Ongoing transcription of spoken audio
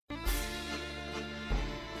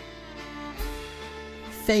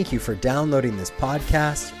Thank you for downloading this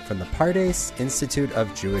podcast from the Pardes Institute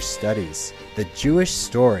of Jewish Studies. The Jewish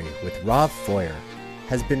Story with Rav Foyer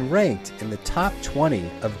has been ranked in the top 20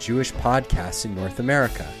 of Jewish podcasts in North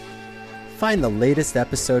America. Find the latest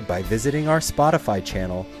episode by visiting our Spotify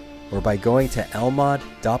channel or by going to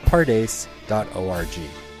elmad.pardes.org.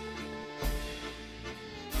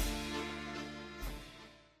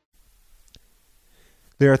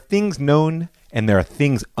 There are things known and there are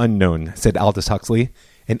things unknown, said Aldous Huxley,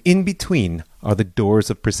 and in between are the doors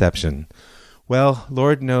of perception. Well,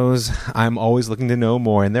 Lord knows I'm always looking to know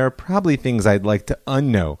more, and there are probably things I'd like to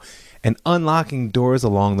unknow. And unlocking doors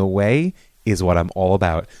along the way is what I'm all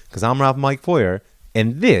about, because I'm Rav Mike Foyer,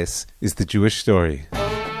 and this is The Jewish Story.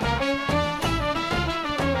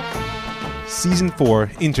 Season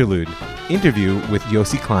 4, Interlude, interview with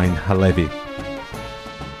Yossi Klein, HaLevi.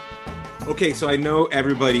 Okay, so I know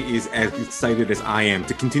everybody is as excited as I am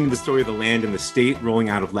to continue the story of the land and the state rolling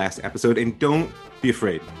out of last episode, and don't be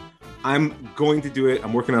afraid. I'm going to do it.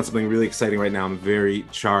 I'm working on something really exciting right now. I'm very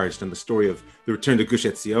charged on the story of the return to Gush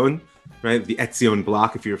Etzion, right? The Etzion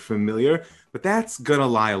block, if you're familiar. But that's going to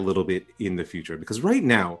lie a little bit in the future, because right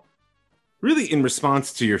now, really in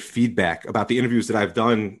response to your feedback about the interviews that I've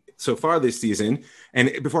done so far this season,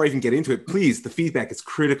 and before I even get into it, please, the feedback is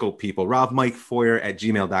critical, people.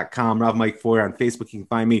 RavMikeFoyer@gmail.com, Rav Mike Foyer on Facebook. You can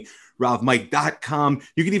find me, RavMike.com.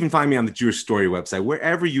 You can even find me on the Jewish Story website.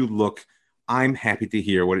 Wherever you look, I'm happy to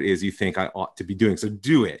hear what it is you think I ought to be doing. So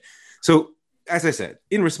do it. So, as I said,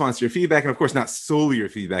 in response to your feedback, and of course not solely your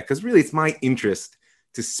feedback, because really it's my interest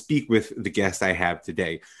to speak with the guest I have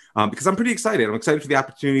today, because I'm pretty excited. I'm excited for the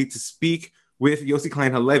opportunity to speak with Yossi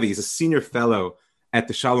Klein HaLevi. He's a senior fellow at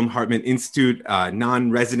the Shalom Hartman Institute,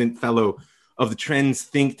 non-resident fellow of the Trends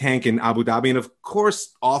think tank in Abu Dhabi, and of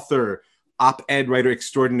course, author, op-ed writer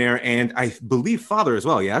extraordinaire, and I believe father as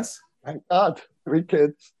well, yes? Thank God, 3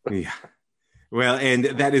 kids. Yeah. Well, and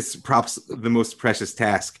that is perhaps the most precious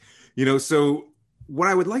task. You know, so what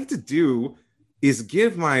I would like to do is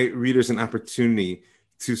give my readers an opportunity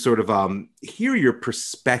to sort of hear your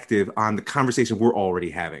perspective on the conversation we're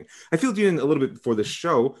already having. I filled you in a little bit before the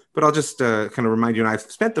show, but I'll just kind of remind you, and I've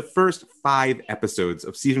spent the first 5 episodes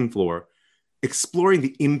of season 4 exploring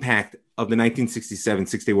the impact of the 1967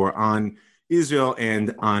 Six-Day War on Israel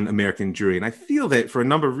and on American Jewry. And I feel that for a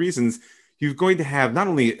number of reasons, you're going to have not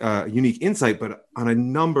only unique insight, but on a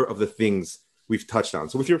number of the things we've touched on.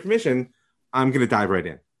 So with your permission, I'm going to dive right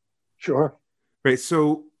in. Sure. Right.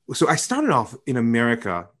 So I started off in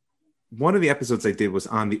America. One of the episodes I did was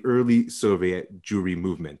on the early Soviet Jewry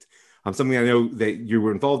movement, something I know that you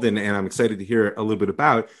were involved in, and I'm excited to hear a little bit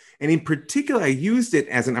about. And in particular, I used it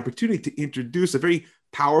as an opportunity to introduce a very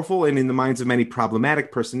powerful and, in the minds of many,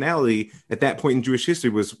 problematic personality at that point in Jewish history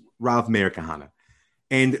was Rav Meir Kahane.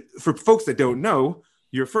 And for folks that don't know,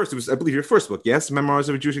 I believe your first book, yes? Memoirs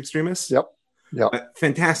of a Jewish Extremist? Yep.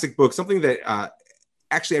 Fantastic book, something that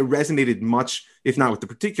actually I resonated much, if not with the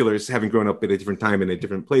particulars, having grown up at a different time in a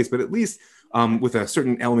different place, but at least with a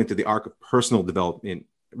certain element of the arc of personal development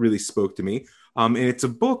really spoke to me. And it's a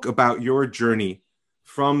book about your journey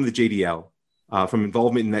from the JDL, from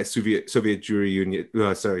involvement in that Soviet Jewry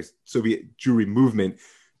movement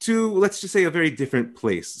to, let's just say, a very different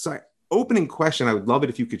place. So opening question, I would love it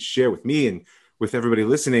if you could share with me and with everybody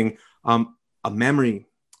listening, a memory,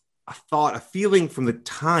 a thought, a feeling from the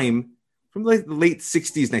time, from the late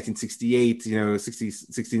 60s, 1968,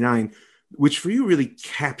 60s, 69, which for you really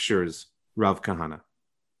captures Rav Kahane.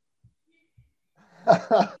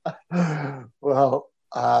 Well,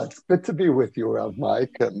 it's good to be with you, Rav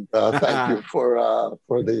Mike, and thank you for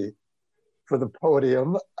the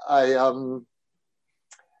podium. I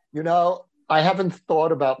haven't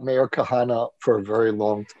thought about Meir Kahane for a very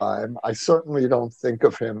long time. I certainly don't think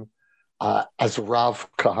of him as Rav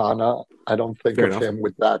Kahane. I don't think Fair of enough. him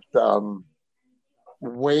with that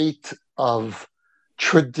weight of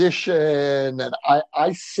tradition. And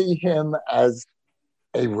I see him as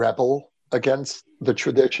a rebel against the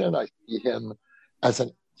tradition. I see him as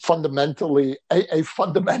a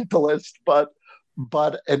fundamentalist, but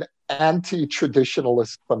an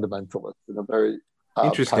anti-traditionalist fundamentalist in a very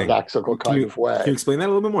Interesting. paradoxical kind of way. Can you explain that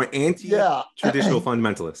a little bit more? Anti-traditional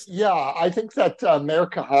fundamentalist. Yeah, I think that Meir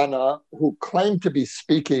Kahane, who claimed to be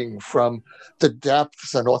speaking from the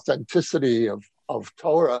depths and authenticity of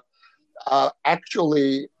Torah,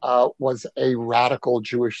 actually was a radical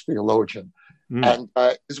Jewish theologian. And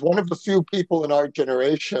is one of the few people in our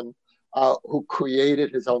generation who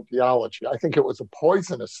created his own theology. I think it was a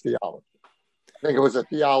poisonous theology. I think it was a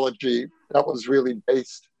theology that was really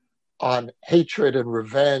based on hatred and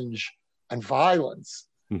revenge and violence.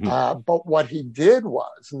 But what he did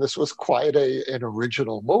was, and this was quite an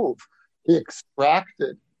original move, he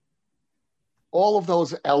extracted all of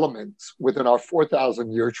those elements within our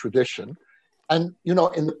 4,000-year tradition. And, in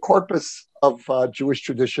the corpus of Jewish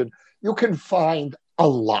tradition, you can find a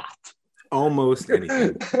lot. Almost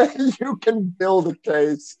anything. You can build a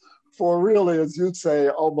case for really, as you say,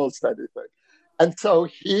 almost anything. And so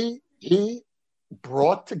he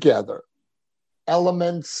brought together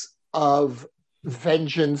elements of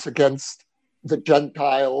vengeance against the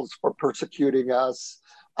Gentiles for persecuting us,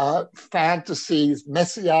 fantasies,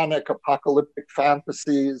 messianic apocalyptic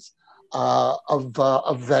fantasies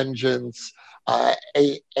of vengeance,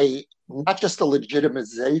 a not just a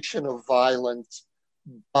legitimization of violence,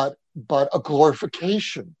 but a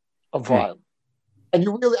glorification of violence. And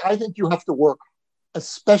I think you have to work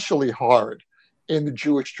especially hard in the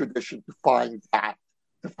Jewish tradition to find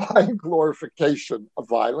glorification of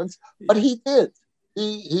violence. But he did.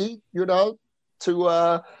 He to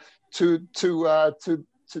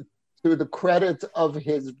the credit of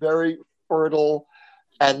his very fertile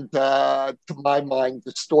and, to my mind,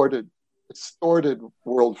 distorted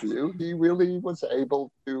worldview, he really was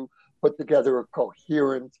able to put together a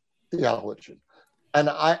coherent theology. And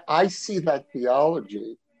I see that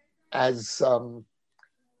theology as an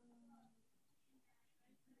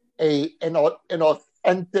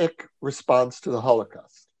authentic response to the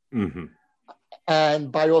Holocaust. Mm-hmm. And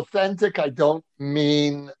by authentic, I don't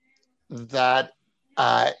mean that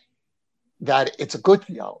it's a good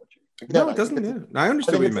theology. Again, No, it doesn't. I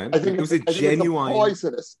understood what you meant. It was a genuine...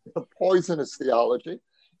 It's a poisonous theology,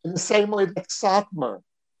 in the same way that Satmar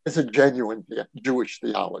is a genuine Jewish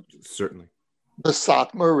theology. Certainly. The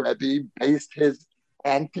Satmar Rebbe based his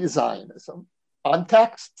anti-Zionism on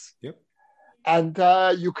texts. Yep. And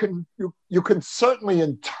you can certainly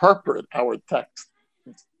interpret our text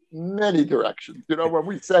in many directions. When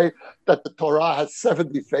we say that the Torah has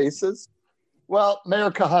 70 faces, well, Meir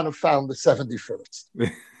Kahane found the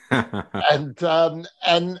 71st.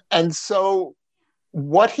 And so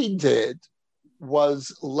what he did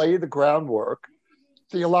was lay the groundwork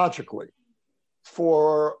theologically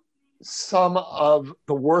for some of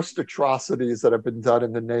the worst atrocities that have been done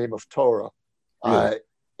in the name of Torah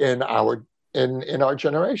in our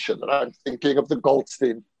generation. And I'm thinking of the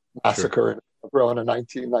Goldstein massacre in Hebron in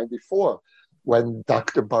 1994, when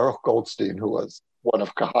Dr. Baruch Goldstein, who was one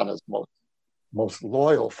of Kahane's most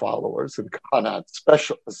loyal followers, and Kahane had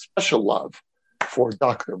a special love for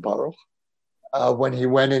Dr. Baruch, when he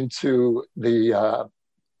went into the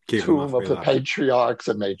tomb of the patriarchs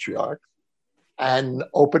and matriarchs and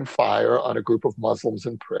opened fire on a group of Muslims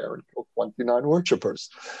in prayer and killed 29 worshippers.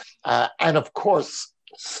 And of course,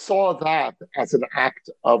 saw that as an act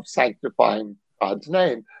of sanctifying God's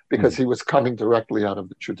name, because he was coming directly out of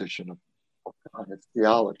the tradition of Kahane's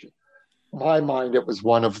theology. In my mind, it was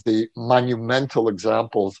one of the monumental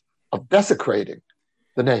examples of desecrating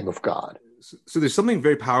the name of God. So there's something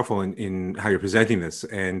very powerful in how you're presenting this.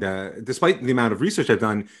 And despite the amount of research I've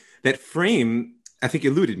done, that frame, I think,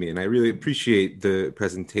 eluded me. And I really appreciate the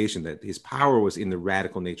presentation that his power was in the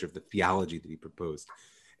radical nature of the theology that he proposed.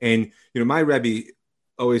 And, my Rebbe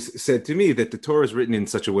always said to me that the Torah is written in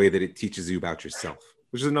such a way that it teaches you about yourself,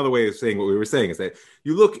 which is another way of saying what we were saying, is that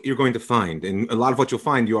you look, you're going to find, and a lot of what you'll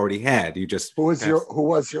find you already had. You just who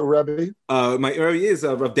was your Rebbe? My Rebbe is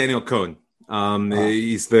Rav Daniel Cohen.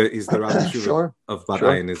 He's the Rav of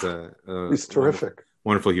Badain. He's terrific,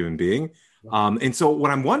 wonderful human being. And so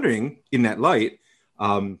what I'm wondering in that light,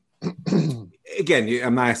 again,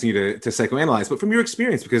 I'm not asking you to psychoanalyze, but from your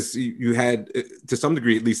experience, because you had, to some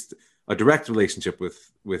degree, at least a direct relationship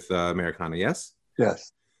with Meir Kahane, yes?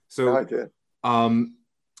 Yes. So I did.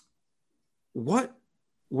 What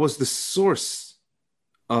was the source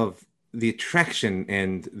of the attraction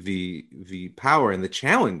and the power and the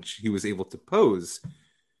challenge he was able to pose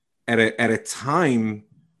at a time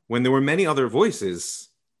when there were many other voices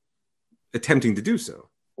attempting to do so?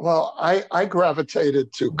 Well, I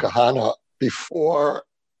gravitated to Kahane before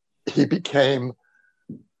he became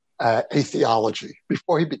a theology,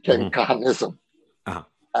 before he became Kahanism. Uh-huh.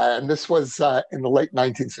 And this was in the late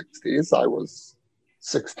 1960s. I was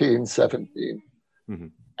 16, 17,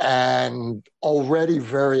 and already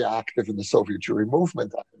very active in the Soviet Jewry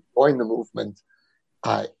movement. I joined the movement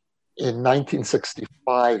in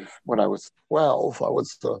 1965 when I was 12. I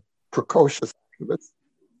was a precocious activist.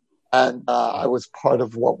 And I was part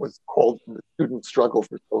of what was called the Student Struggle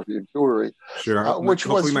for Soviet Jewry. Sure.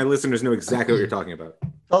 Hopefully my listeners know exactly what you're talking about.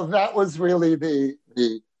 So that was really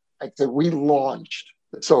I'd say we launched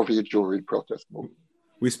the Soviet Jewry protest movement.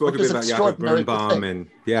 We spoke a bit about Yaakov Birnbaum and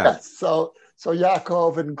Yes. So So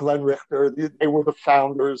Yaakov and Glenn Richter, they were the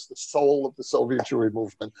founders, the soul of the Soviet Jewry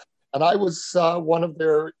movement. And I was one of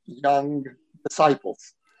their young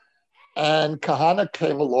disciples. And Kahana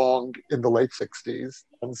came along in the late 60s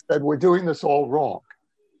and said, we're doing this all wrong.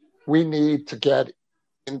 We need to get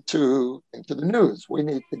into the news. We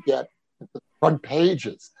need to get into the front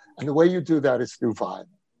pages. And the way you do that is through violence.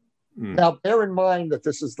 Now, bear in mind that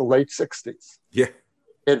this is the late 60s. Yeah.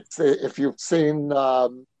 It's if you've seen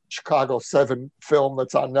Chicago 7 film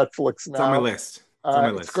that's on Netflix now. It's on my list.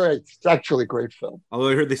 It's great. It's actually a great film. Although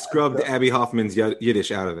I heard they scrubbed Abby Hoffman's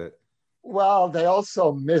Yiddish out of it. Well, they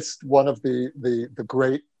also missed one of the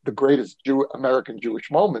greatest American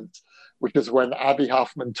Jewish moments, which is when Abby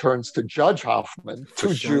Hoffman turns to Judge Hoffman,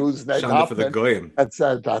 two Jews named Hoffman, and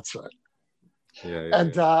said, "That's right."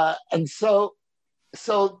 And so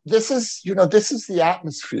this is the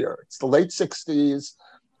atmosphere. It's the late 60s.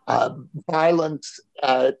 Violence,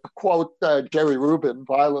 quote Jerry Rubin,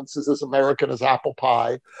 violence is as American as apple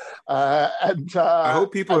pie. I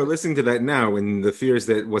hope people are listening to that now when the fears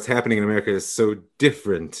that what's happening in America is so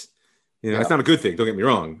different. It's not a good thing, don't get me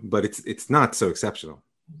wrong, but it's not so exceptional.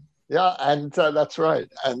 Yeah, and that's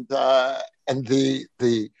right. And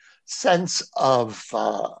the sense of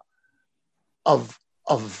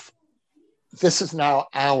this is now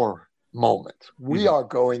our moment. We are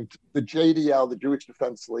going to, the JDL, the Jewish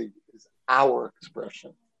Defense League, is our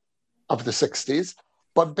expression of the 60s.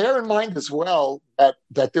 But bear in mind as well that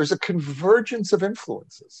there's a convergence of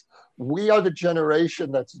influences. We are the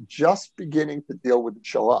generation that's just beginning to deal with the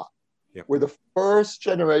Shoah. Yep. We're the first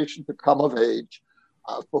generation to come of age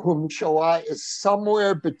for whom Shoah is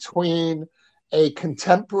somewhere between a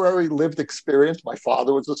contemporary lived experience. My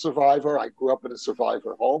father was a survivor. I grew up in a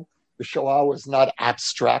survivor home. The Shoah was not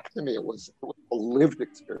abstract to me. It was a lived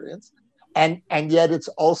experience. And yet it's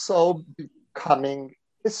also becoming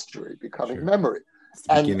history, becoming memory. It's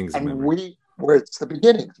the beginnings of memory. It's the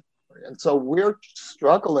beginnings of memory. And so we're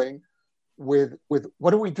struggling with what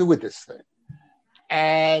do we do with this thing?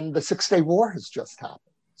 And the 6-Day War has just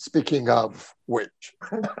happened, speaking of which.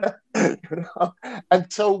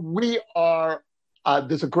 And so we are,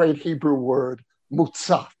 there's a great Hebrew word,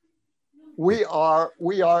 mutzaf. We are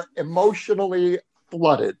emotionally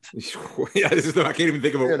flooded. I can't even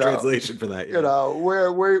think of a translation for that.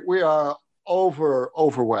 We are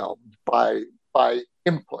overwhelmed by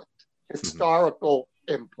input, historical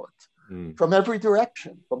input from every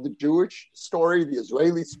direction, from the Jewish story, the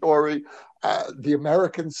Israeli story, the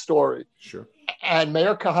American story. Sure. And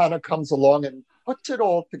Meir Kahana comes along and puts it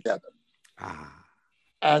all together.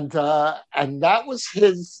 And that was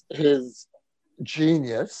his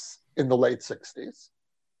genius in the late 60s.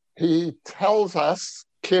 He tells us,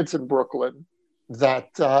 kids in Brooklyn,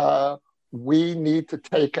 that we need to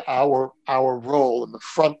take our role in the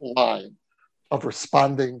front line of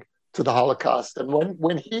responding to the Holocaust. And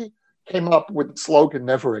when he came up with the slogan,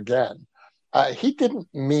 "Never Again," he didn't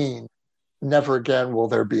mean never again will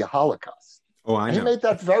there be a Holocaust. Oh, I know. He made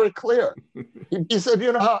that very clear. He said,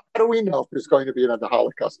 how do we know if there's going to be another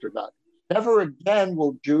Holocaust or not? Never again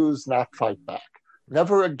will Jews not fight back.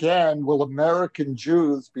 Never again will American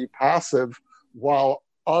Jews be passive while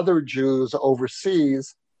other Jews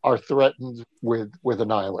overseas are threatened with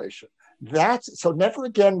annihilation. So never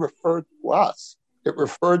again referred to us. It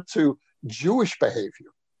referred to Jewish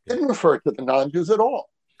behavior. It didn't refer to the non-Jews at all.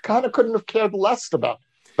 Kind of couldn't have cared less about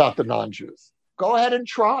the non-Jews. Go ahead and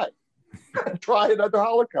try. Try another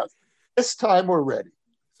Holocaust. This time we're ready.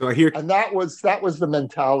 So I hear, and that was the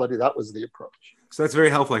mentality. That was the approach. So that's very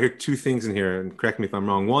helpful. I hear two things in here, and correct me if I'm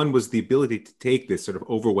wrong. One was the ability to take this sort of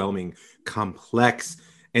overwhelming, complex,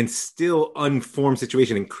 and still unformed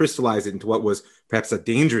situation and crystallize it into what was perhaps a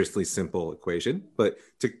dangerously simple equation, but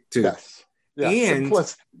yes, and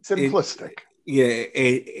simplistic.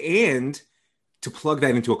 And to plug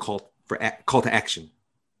that into a call to action.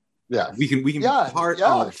 Yeah, we can be part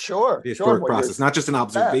of the historic process, not just an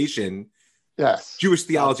observation. Yes, Jewish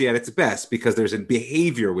theology at its best, because there's a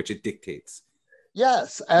behavior which it dictates.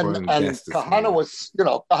 Yes, and Kahana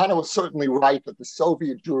was certainly right that the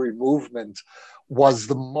Soviet Jewry movement was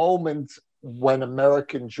the moment when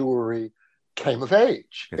American Jewry came of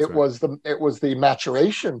age. It was the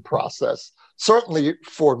maturation process, certainly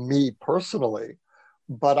for me personally,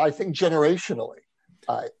 but I think generationally,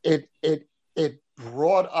 it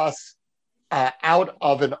brought us out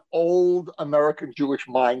of an old American Jewish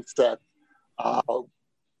mindset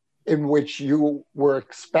in which you were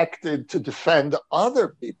expected to defend other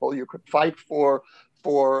people. You could fight for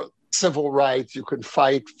civil rights. You could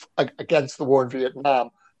fight against the war in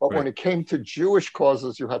Vietnam. But when it came to Jewish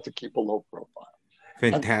causes, you had to keep a low profile.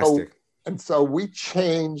 Fantastic. And so we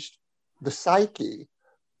changed the psyche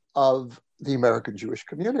of the American Jewish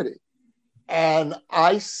community. And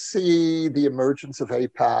I see the emergence of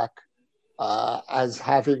AIPAC as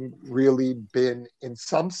having really been, in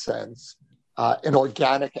some sense, an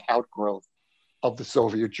organic outgrowth of the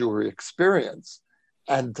Soviet Jewry experience.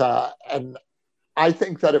 And I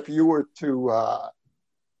think that if you were to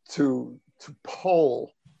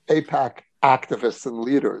poll AIPAC activists and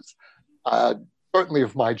leaders, certainly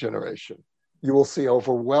of my generation, you will see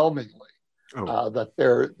overwhelmingly that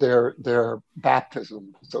their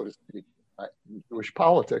baptism, so to speak, in Jewish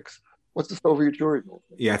politics was the Soviet Jewry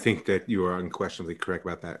movement. Yeah, I think that you are unquestionably correct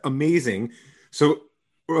about that. Amazing. So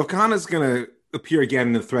Rav Kahana is going to appear again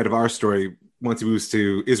in the thread of our story once he moves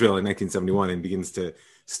to Israel in 1971 and begins to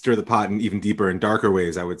stir the pot in even deeper and darker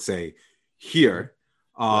ways, I would say, here.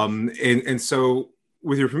 And so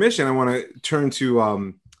with your permission, I want to turn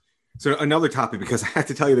to so another topic, because I have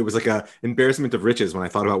to tell you, there was like a embarrassment of riches when I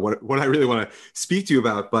thought about what I really want to speak to you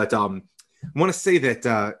about. But I want to say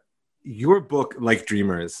that your book, Like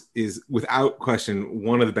Dreamers, is without question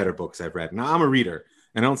one of the better books I've read. Now, I'm a reader,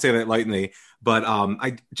 and I don't say that lightly, but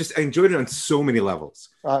I enjoyed it on so many levels.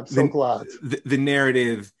 I'm so glad. The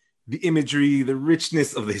narrative, the imagery, the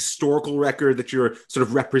richness of the historical record that you're sort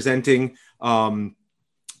of representing. And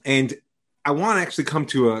I want to actually come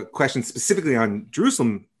to a question specifically on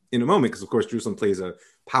Jerusalem in a moment, because, of course, Jerusalem plays a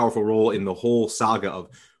powerful role in the whole saga of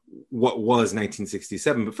what was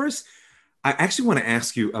 1967. But first, I actually want to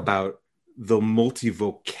ask you about the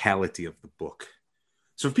multivocality of the book.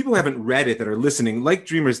 So if people who haven't read it that are listening, Like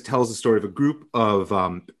Dreamers tells the story of a group of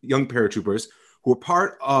young paratroopers who were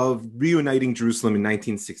part of reuniting Jerusalem in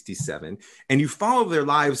 1967. And you follow their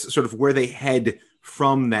lives sort of where they head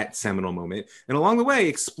from that seminal moment. And along the way,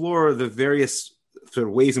 explore the various sort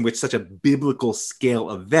of ways in which such a biblical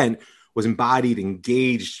scale event was embodied,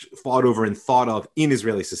 engaged, fought over, and thought of in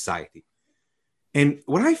Israeli society. And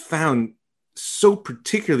what I found so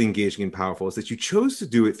particularly engaging and powerful is that you chose to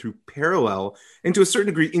do it through parallel and to a certain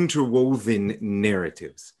degree interwoven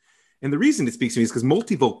narratives. And the reason it speaks to me is because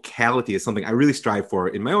multivocality is something I really strive for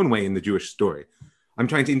in my own way in the Jewish story. I'm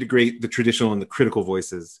trying to integrate the traditional and the critical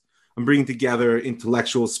voices. I'm bringing together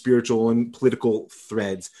intellectual, spiritual, and political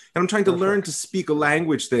threads. And I'm trying to learn to speak a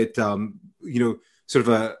language that, sort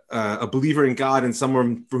of a believer in God and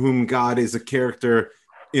someone for whom God is a character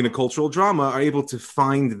in a cultural drama are able to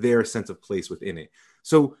find their sense of place within it.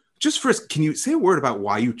 So just first, can you say a word about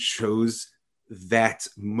why you chose that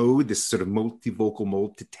mode, this sort of multivocal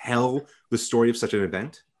mode, to tell the story of such an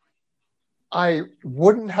event? I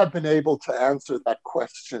wouldn't have been able to answer that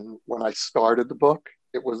question when I started the book.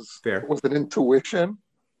 It was an intuition.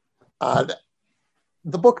 The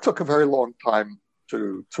book took a very long time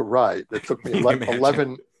to write. It took me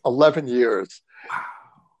 11 years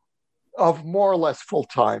of more or less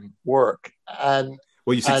full-time work. And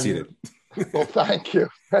well, you succeeded. Well, thank you.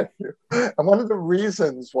 And one of the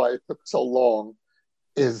reasons why it took so long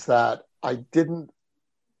is that I didn't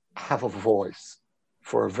have a voice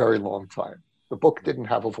for a very long time. The book didn't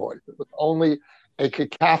have a voice. It was only a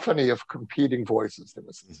cacophony of competing voices. There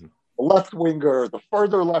was the left-winger, the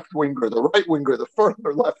further left-winger, the right-winger, the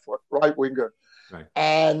further right-winger. Right.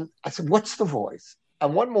 And I said, what's the voice?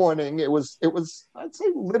 And one morning, it was I'd say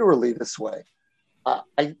literally this way.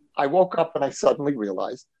 I woke up and I suddenly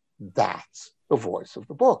realized that's the voice of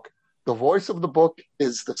the book. The voice of the book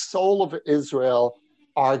is the soul of Israel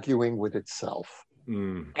arguing with itself.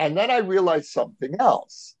 And then I realized something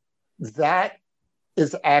else. That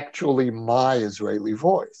is actually my Israeli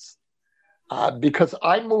voice. Because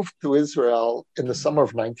I moved to Israel in the summer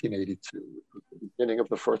of 1982, the beginning of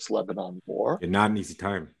the first Lebanon War. And not an easy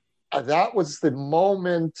time. That was the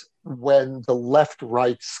moment when the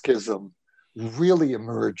left-right schism really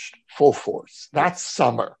emerged full force. That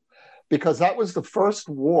summer, because that was the first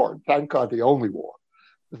war, thank God the only war,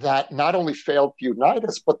 that not only failed to unite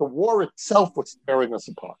us, but the war itself was tearing us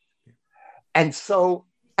apart. And so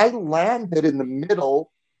I landed in the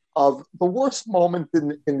middle of the worst moment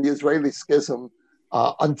in the Israeli schism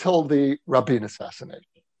until the Rabin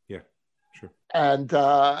assassination. Yeah, sure.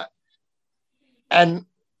 And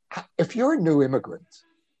if you're a new immigrant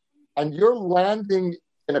and you're landing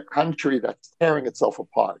in a country that's tearing itself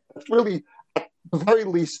apart, it's really at the very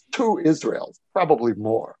least two Israels, probably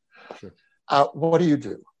more. Sure. What do?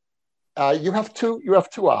 You have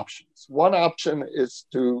two options. One option is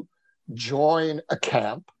to join a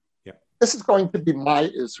camp. Yeah. This is going to be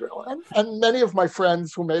my Israel. And many of my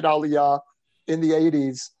friends who made Aliyah in the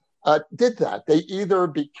 80s did that. They either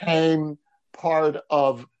became part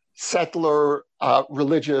of settler,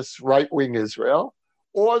 religious, right-wing Israel,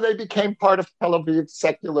 or they became part of Tel Aviv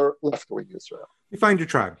secular left-wing Israel. You find your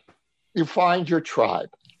tribe. you find your tribe.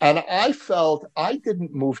 And I felt I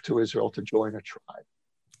didn't move to Israel to join a tribe.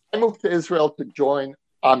 I moved to Israel to join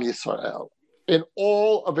Am Yisrael in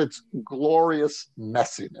all of its glorious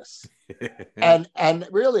messiness. and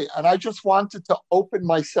really, and I just wanted to open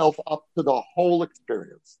myself up to the whole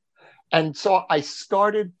experience. And so I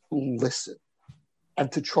started to listen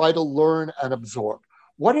and to try to learn and absorb.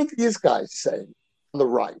 What are these guys saying on the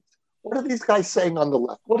right? What are these guys saying on the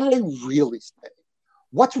left? What are they really saying?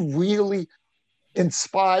 What's really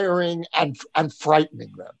inspiring and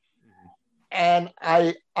frightening them? And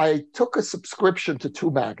I took a subscription to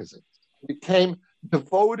 2 magazines. Became a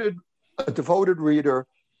devoted reader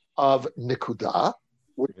of Nikuda,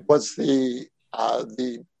 which was the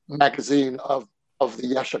magazine of the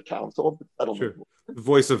Yesha Council. Sure. The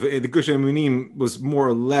voice of the Gush Emunim was more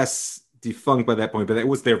or less defunct by that point, but it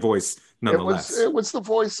was their voice nonetheless. It was the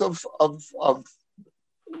voice of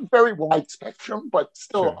very wide spectrum, but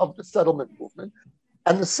still Sure. of the settlement movement.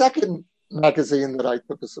 And the second magazine that I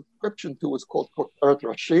took a subscription to was called Koteret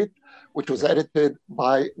Rashit, which was edited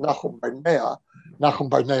by Nachum Barnea. Nachum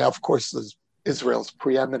Barnea, of course, is Israel's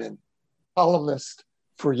preeminent columnist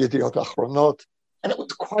for Yediot Achronot, and it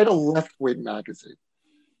was quite a left-wing magazine.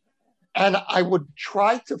 And I would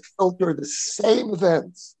try to filter the same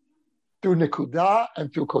events through Nikuda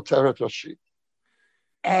and through Koteret Rashit.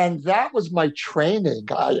 And that was my training.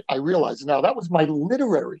 I realized now that was my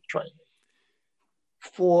literary training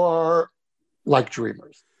for Like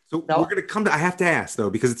Dreamers. So now, we're going to come to, I have to ask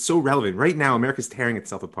though, because it's so relevant. Right now, America's tearing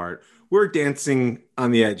itself apart. We're dancing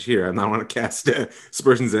on the edge here. I don't want to cast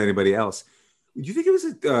aspersions at anybody else. Do you think it was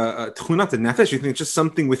a tchunat nefesh? Do you think it's just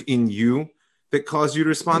something within you that caused you to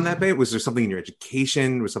respond that way? Was there something in your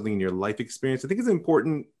education? Was something in your life experience? I think it's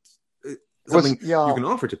important, something you can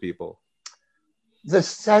offer to people. The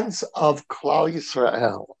sense of Klal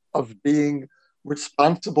Yisrael, of being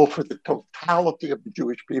responsible for the totality of the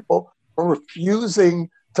Jewish people, or refusing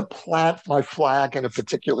to plant my flag in a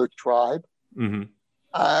particular tribe,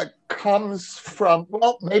 comes from,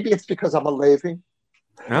 well, maybe it's because I'm a HaLevi.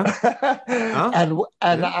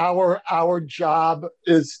 And our job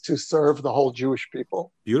is to serve the whole Jewish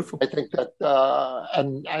people. Beautiful. I think that,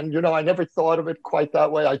 and you know, I never thought of it quite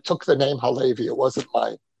that way. I took the name HaLevi. It wasn't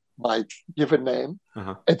my given name.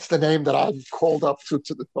 It's the name that I'm called up to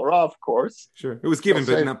the Torah, of course. Sure. It was given,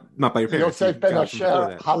 Yosef, but not by your parents. Yosef ben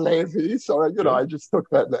Asher HaLevi. So, you know, I just took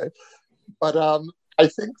that name. But I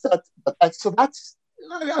think that so that's,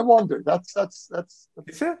 I wonder, that's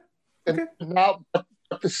okay. Now,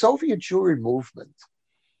 but the Soviet Jewry movement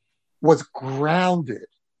was grounded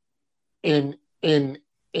in a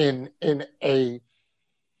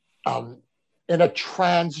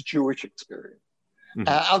trans-Jewish experience.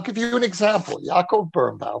 I'll give you an example. Yaakov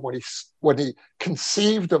Birnbaum, when he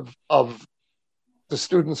conceived of the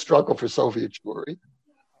student struggle for Soviet Jewry,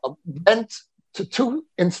 went to 2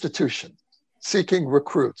 institutions seeking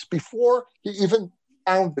recruits before he even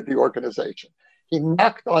founded the organization. He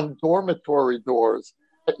knocked on dormitory doors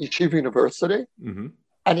at Yeshiva University,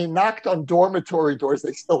 and he knocked on dormitory doors.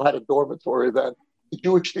 They still had a dormitory then, the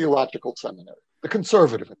Jewish Theological Seminary, the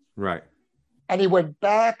conservative. Right. And he went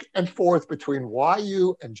back and forth between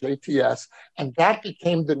YU and JTS, and that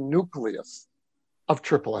became the nucleus of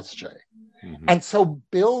Triple SJ. And so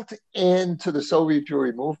built into the Soviet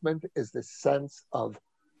Jewry movement is this sense of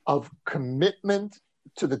commitment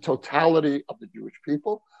to the totality of the Jewish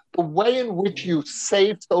people. The way in which you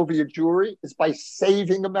save Soviet Jewry is by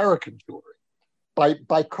saving American Jewry,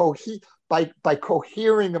 by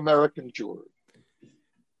cohering American Jewry.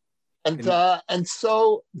 And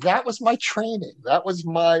so that was my training. That was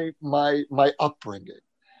my upbringing.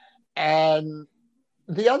 And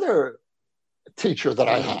the other teacher that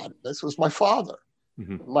I had, this was my father.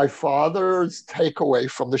 My father's takeaway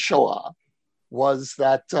from the Shoah was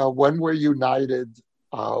that when we're united,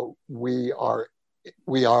 we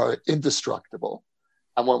are indestructible,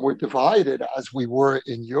 and when we're divided, as we were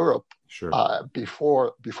in Europe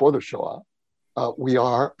before the Shoah, we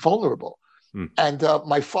are vulnerable. And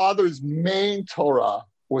my father's main Torah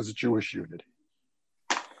was Jewish unity.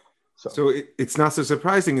 So it's not so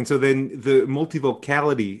surprising. And so then the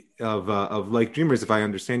multivocality of Like Dreamers, if I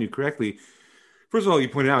understand you correctly, first of all, you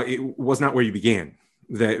pointed out it was not where you began.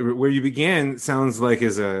 That where you began sounds like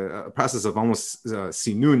is a process of almost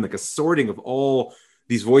sinun, like a sorting of all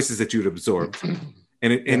these voices that you'd absorbed,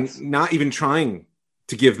 and not even trying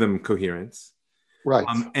to give them coherence. Right.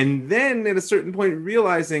 And then at a certain point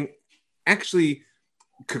realizing, actually,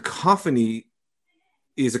 cacophony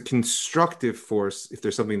is a constructive force if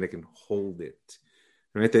there's something that can hold it,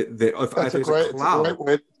 right? That's a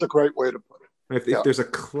great way to put it. If there's a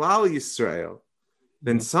Klal Yisrael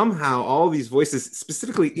then somehow all these voices,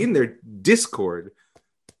 specifically in their discord,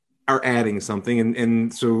 are adding something.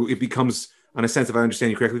 And so it becomes, in a sense, if I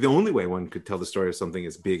understand you correctly, the only way one could tell the story of something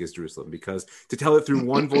as big as Jerusalem, because to tell it through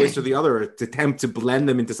one voice or the other, or to attempt to blend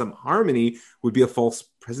them into some harmony, would be a false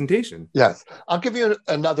presentation. Yes. I'll give you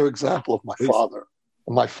another example of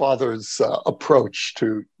my father's approach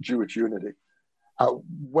to Jewish unity.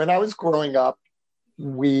 When I was growing up,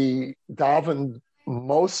 we davened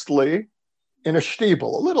mostly in a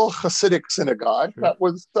shtibel, a little Hasidic synagogue that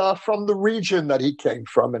was from the region that he came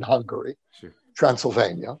from in Hungary,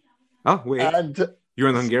 Transylvania. Oh, wait. And you're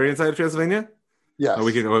on the Hungarian side of Transylvania? Yes. I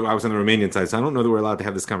was on the Romanian side, so I don't know that we're allowed to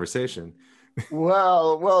have this conversation.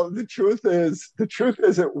 Well, the truth is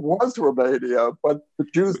it was Romania, but the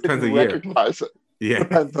Jews didn't recognize it. Yeah.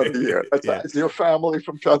 Depends on the year. Is your family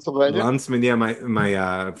from Transylvania? Landsman, yeah.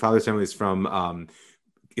 My father's family is from,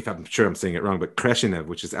 if I'm sure I'm saying it wrong, but Kreshinev,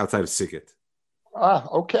 which is outside of Sighet.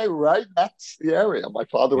 Okay, right. That's the area. My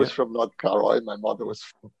father was from Nodkaroy. My mother was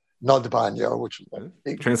from Nodbanyo, which is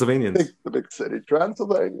the Transylvanians. The big city.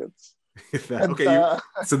 Transylvanians. Okay,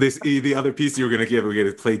 so the other piece you were going to give, we're going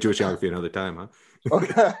to play Jewish geography another time, huh?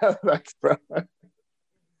 Okay, that's right.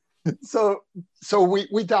 So we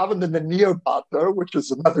davened in the Neobater, which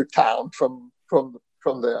is another town from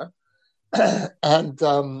there,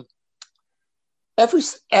 and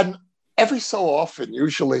every so often,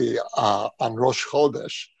 usually on Rosh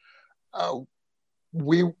Chodesh,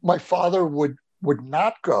 my father would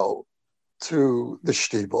not go to the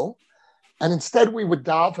shtibel, and instead we would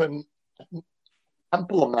daven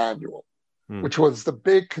Temple Emmanuel, which was the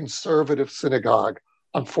big conservative synagogue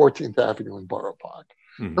on 14th Avenue in Borough Park.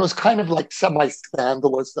 It was kind of like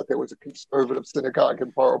semi-scandalous that there was a conservative synagogue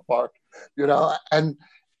in Borough Park, and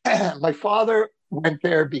my father went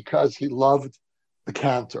there because he loved the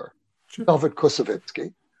cantor, David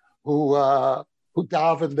Kusevitsky, who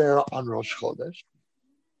davened there on Rosh Chodesh.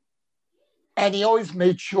 And he always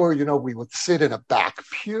made sure, we would sit in a back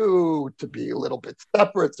pew to be a little bit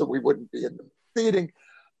separate so we wouldn't be in the seating.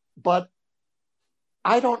 But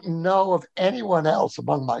I don't know of anyone else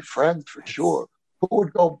among my friends, for sure, who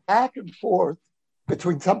would go back and forth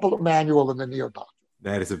between Temple Emmanuel and the Neobater.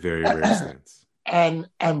 That is a very rare stance. And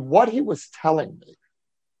what he was telling me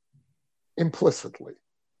implicitly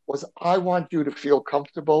was, I want you to feel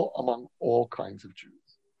comfortable among all kinds of Jews.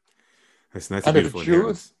 That's a beautiful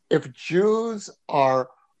inheritance. If Jews are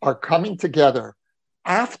coming together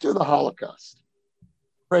after the Holocaust,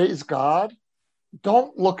 praise God,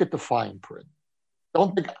 don't look at the fine print.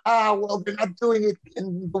 Don't think, they're not doing it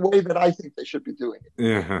in the way that I think they should be doing it.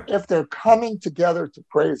 Yeah. If they're coming together to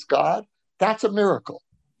praise God, that's a miracle.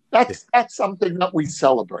 That's something that we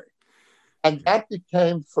celebrate. And that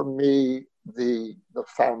became, for me, the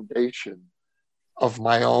foundation of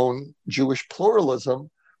my own Jewish pluralism,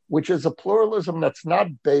 which is a pluralism that's not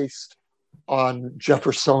based on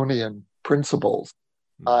Jeffersonian principles.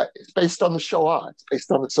 It's based on the Shoah. It's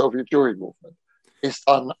based on the Soviet Jewry movement. Based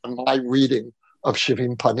on my reading of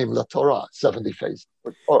Shivim Panim LaTorah, 70 Faces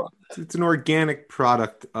for Torah. It's an organic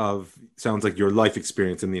product of, sounds like, your life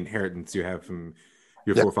experience and the inheritance you have from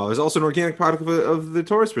your forefathers. Also an organic product of the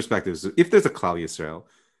Torah's perspective. So if there's a Klal Yisrael,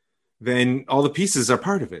 then all the pieces are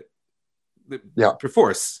part of it. Per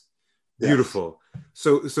force. Beautiful.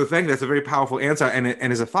 So thank you. That's a very powerful answer. And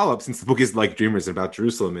as a follow-up, since the book is like Dreamers about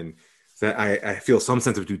Jerusalem, and that I feel some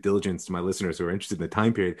sense of due diligence to my listeners who are interested in the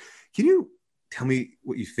time period, can you tell me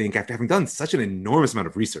what you think after having done such an enormous amount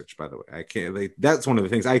of research, by the way? That's one of the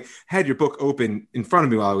things. I had your book open in front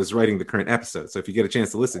of me while I was writing the current episode. So if you get a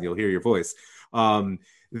chance to listen, you'll hear your voice. What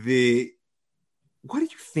do you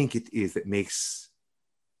think it is that makes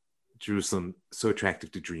Jerusalem so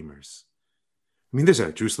attractive to dreamers? I mean, there's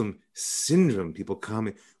a Jerusalem syndrome. People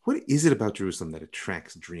come. What is it about Jerusalem that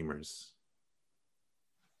attracts dreamers?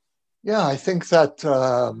 Yeah, I think that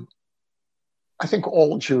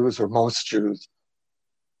all Jews, or most Jews,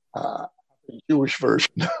 the Jewish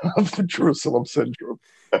version of the Jerusalem syndrome.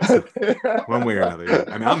 One way or another. Yeah.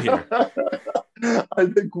 I mean, I'm here. I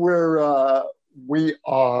think we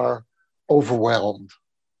are overwhelmed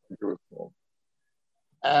in Jerusalem.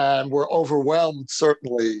 And we're overwhelmed,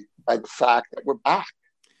 certainly, by the fact that we're back.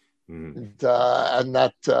 And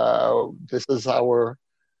that this is our,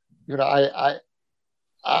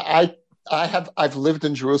 I've lived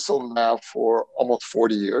in Jerusalem now for almost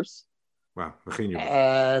 40 years. Wow.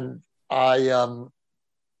 And I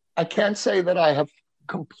can't say that I have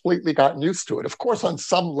completely gotten used to it. Of course, on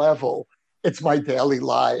some level, it's my daily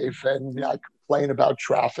life, and I complain about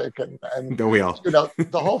traffic and don't we all? The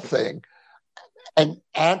whole thing. And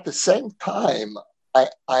at the same time,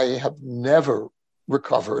 I have never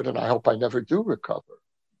recovered, and I hope I never do recover,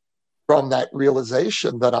 from that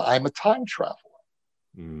realization that I'm a time traveler.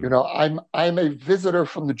 I'm a visitor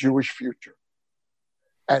from the Jewish future,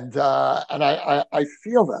 and I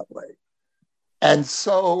feel that way. And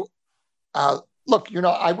so, look,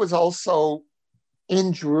 I was also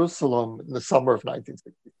in Jerusalem in the summer of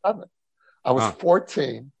 1967. I was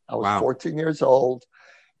 14. I was 14 years old,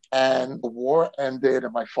 and the war ended,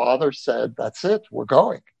 and my father said, "That's it, we're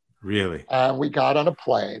going." Really? And we got on a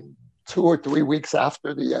plane 2 or 3 weeks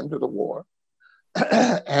after the end of the war,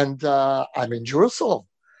 and I'm in Jerusalem.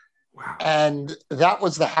 Wow. And that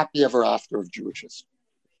was the happy ever after of Jewish history.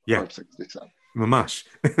 Yeah. 67. Mamash.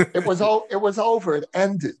 It was over. It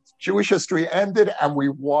ended. Jewish history ended, and we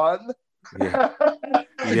won. Yeah.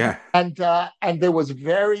 Yeah. And there was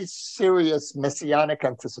very serious messianic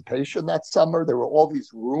anticipation that summer. There were all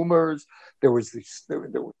these rumors. There were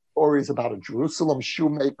stories about a Jerusalem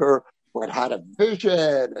shoemaker who had a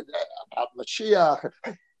vision about Mashiach.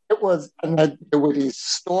 And then there were these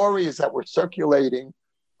stories that were circulating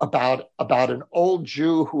about an old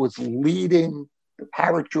Jew who was leading the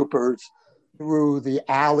paratroopers through the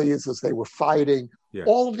alleys as they were fighting. Yeah.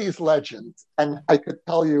 All of these legends, and I could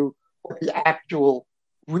tell you what the actual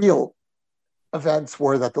real events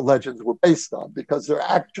were that the legends were based on, because they're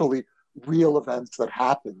actually real events that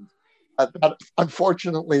happened. That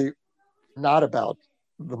unfortunately not about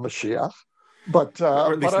the Mashiach, but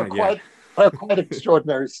are quite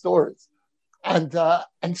extraordinary stories. And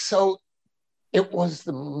so it was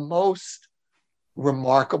the most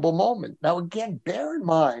remarkable moment. Now, again, bear in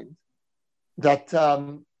mind that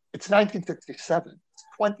it's 1967,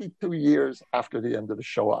 22 years after the end of the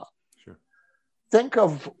Shoah. Sure. Think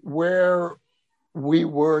of where we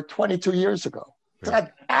were 22 years ago. It's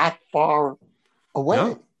not that far away.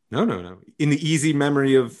 No. In the easy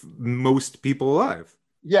memory of most people alive.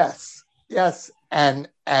 Yes. And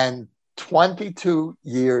 22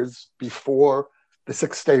 years before the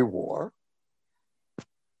Six-Day War,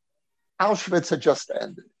 Auschwitz had just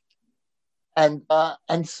ended.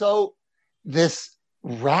 And so this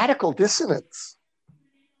radical dissonance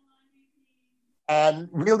and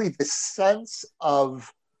really the sense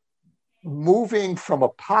of moving from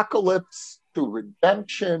apocalypse to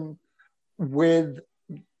redemption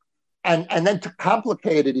and then to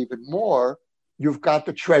complicate it even more, you've got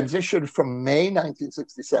the transition from May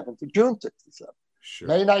 1967 to June 67. Sure.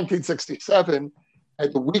 May 1967,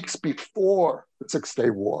 and the weeks before the Six-Day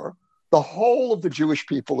War, the whole of the Jewish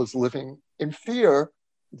people is living in fear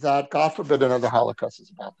that, God forbid, another Holocaust is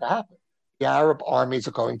about to happen. The Arab armies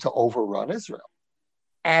are going to overrun Israel.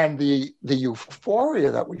 And the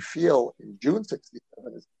euphoria that we feel in June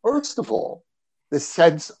 67 is, first of all, the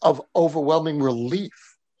sense of overwhelming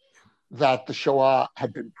relief that the Shoah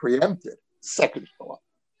had been preempted, second Shoah.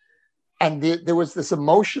 And there was this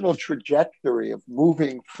emotional trajectory of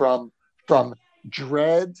moving from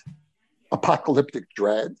dread, apocalyptic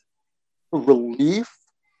dread, to relief,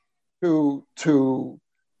 to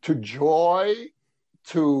joy,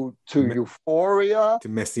 to euphoria, to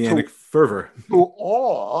messianic fervor, to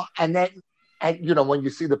awe, and when you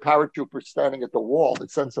see the paratroopers standing at the wall, the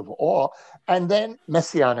sense of awe, and then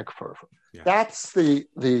messianic fervor. Yeah. That's the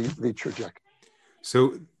trajectory.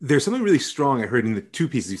 So there's something really strong I heard in the two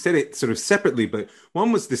pieces. You said it sort of separately, but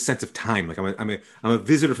one was this sense of time. Like I'm a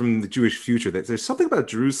visitor from the Jewish future. That there's something about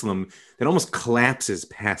Jerusalem that almost collapses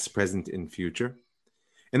past, present, and future,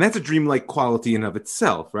 and that's a dreamlike quality in of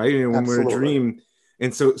itself, right? When we're a dream,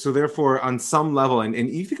 and so therefore, on some level, and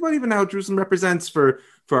you think about even how Jerusalem represents for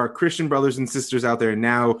our Christian brothers and sisters out there, and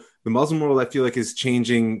now the Muslim world, I feel like, is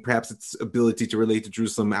changing perhaps its ability to relate to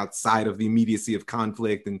Jerusalem outside of the immediacy of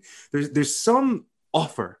conflict, and there's some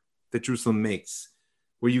offer that Jerusalem makes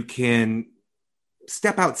where you can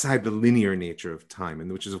step outside the linear nature of time,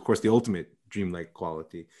 and which is, of course, the ultimate dreamlike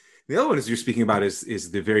quality. The other one, as you're speaking about,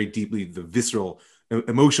 is the very deeply the visceral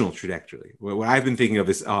emotional trajectory. What I've been thinking of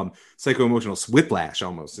is psycho-emotional whiplash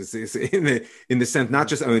almost. It's in the sense, not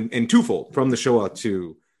just and twofold, from the Shoah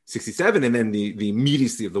to 67, and then the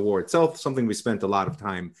immediacy of the war itself, something we spent a lot of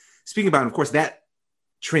time speaking about. And of course, that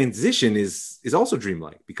transition is also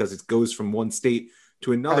dreamlike because it goes from one state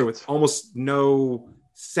to another with almost no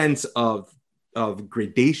sense of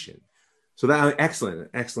gradation. So that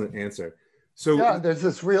excellent answer. So there's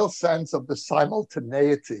this real sense of the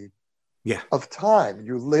simultaneity of time.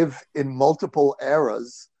 You live in multiple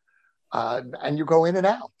eras, and you go in and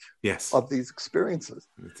out of these experiences.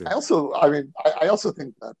 I also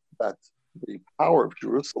think that the power of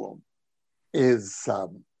Jerusalem is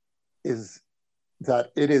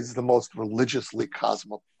that it is the most religiously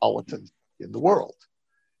cosmopolitan in the world.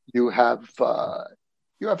 You have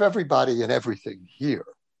you have everybody and everything here.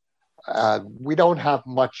 We don't have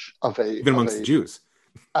much of a even amongst the Jews.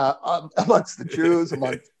 Amongst the Jews,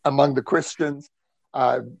 among the Christians,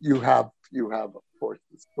 you have of course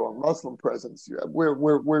the strong Muslim presence.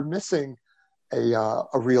 We're missing a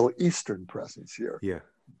real Eastern presence here. Yeah,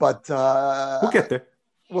 but we'll get there.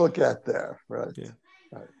 We'll get there, right? Yeah.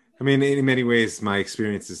 Right. I mean, in many ways, my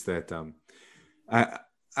experience is that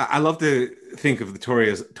I love to think of the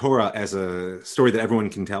Torah as a story that everyone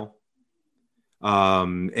can tell.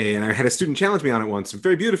 And I had a student challenge me on it once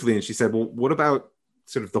very beautifully. And she said, well, what about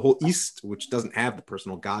sort of the whole East, which doesn't have the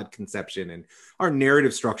personal God conception, and our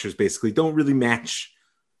narrative structures basically don't really match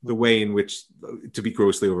the way in which, to be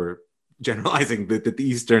grossly over generalizing, that the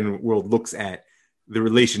Eastern world looks at the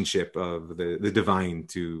relationship of the divine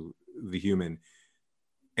to the human.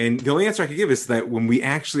 And the only answer I could give is that when we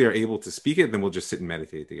actually are able to speak it, then we'll just sit and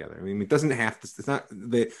meditate together. I mean, it doesn't have to, it's not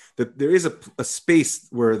that there is a space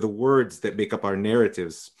where the words that make up our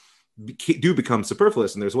narratives do become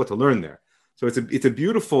superfluous, and there's what to learn there. So it's a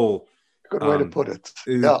beautiful, good way to put it.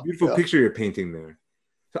 Beautiful picture you're painting there.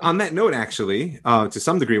 So on that note, actually, to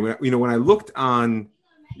some degree, when I looked on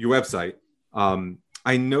your website,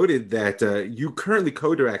 I noted that you currently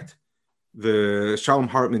co-direct the Shalom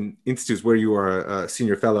Hartman Institute, where you are a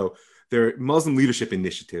senior fellow, their Muslim Leadership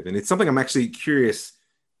Initiative. And it's something I'm actually curious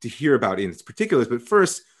to hear about in its particulars. But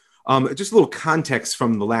first, just a little context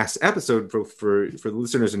from the last episode for the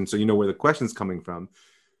listeners, and so you know where the question's coming from.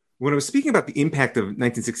 When I was speaking about the impact of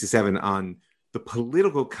 1967 on the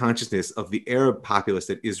political consciousness of the Arab populace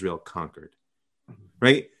that Israel conquered,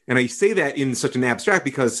 right? And I say that in such an abstract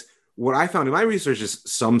because what I found in my research is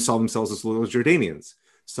some saw themselves as little Jordanians.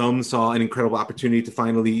 Some saw an incredible opportunity to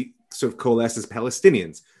finally sort of coalesce as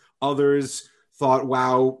Palestinians. Others thought,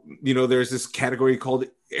 wow, there's this category called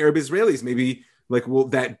Arab Israelis. Maybe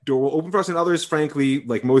that door will open for us. And others, frankly,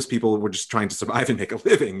 like most people, were just trying to survive and make a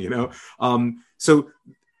living, So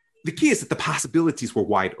the key is that the possibilities were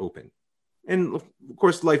wide open. And of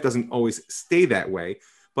course, life doesn't always stay that way.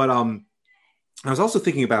 But I was also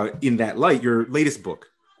thinking about, in that light, your latest book,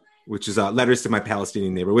 which is Letters to My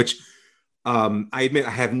Palestinian Neighbor, which I admit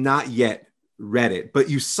I have not yet read it, but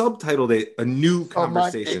you subtitled it A New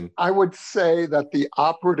Conversation. I would say that the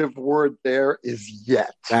operative word there is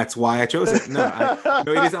yet. That's why I chose it. No,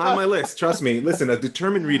 it is on my list. Trust me. Listen, a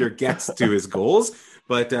determined reader gets to his goals,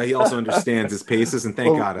 but he also understands his paces, and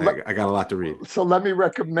thank God I got a lot to read. So let me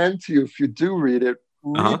recommend to you, if you do read it,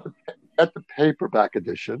 get the paperback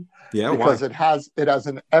edition. Yeah, because why? it has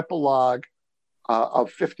an epilogue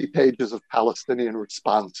of 50 pages of Palestinian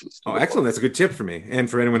responses. Oh, excellent. That's a good tip for me and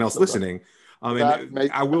for anyone else listening.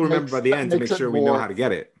 I will remember by the end to make sure we know how to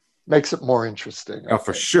get it. Makes it more interesting. Oh,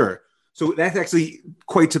 for sure. So that's actually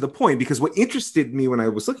quite to the point, because what interested me when I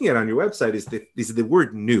was looking at it on your website is the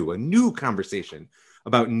word new, a new conversation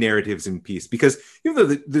about narratives and peace. Because even though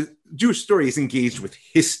the Jewish story is engaged with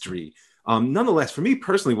history, nonetheless, for me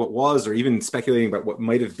personally, what was, or even speculating about what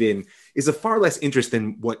might have been, is of far less interest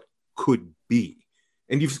than what could be.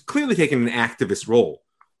 And you've clearly taken an activist role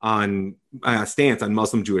on stance on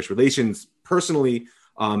Muslim-Jewish relations personally.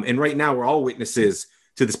 And right now we're all witnesses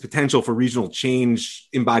to this potential for regional change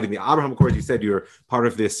embodied in the Abraham Accords. You said you're part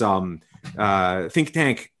of this think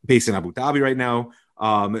tank based in Abu Dhabi right now.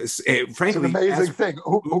 Frankly, it's an amazing thing.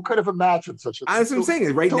 Who could have imagined such a thing? That's what I'm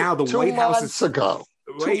saying. Right now, the White House is...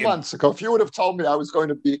 2 months ago, if you would have told me I was going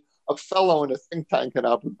to be a fellow in a think tank in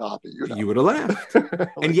Abu Dhabi, you would have laughed.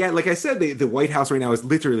 And yet, like I said, the White House right now is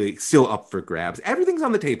literally still up for grabs. Everything's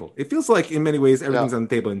on the table. It feels like, in many ways, everything's on the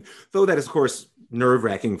table. And though that is, of course,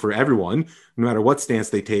 nerve-wracking for everyone, no matter what stance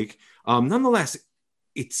they take, nonetheless,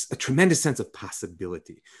 it's a tremendous sense of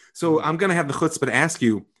possibility. So I'm going to have the chutzpah to ask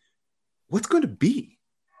you, what's going to be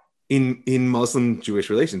in Muslim-Jewish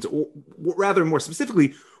relations? Or rather, more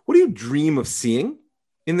specifically, what do you dream of seeing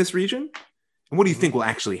in this region? And what do you think will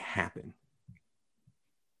actually happen?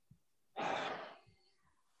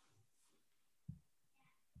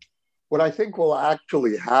 What I think will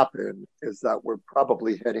actually happen is that we're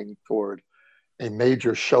probably heading toward a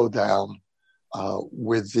major showdown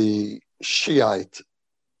with the Shiite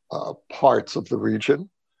parts of the region.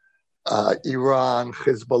 Iran,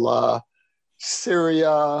 Hezbollah,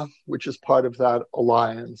 Syria, which is part of that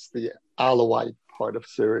alliance, the Alawite part of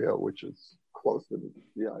Syria, which is closer to the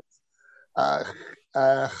Shiites.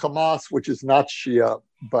 Hamas, which is not Shia,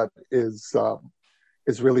 but is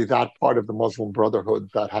really that part of the Muslim Brotherhood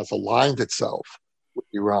that has aligned itself with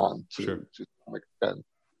Iran to some extent.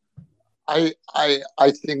 I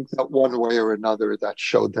think that one way or another that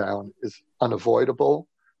showdown is unavoidable.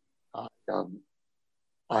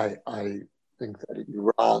 I think that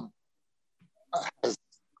Iran has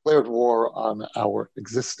declared war on our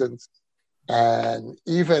existence. And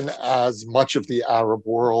even as much of the Arab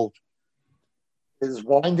world is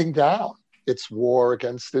winding down its war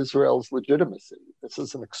against Israel's legitimacy, this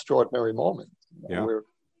is an extraordinary moment. Yeah.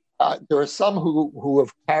 There are some who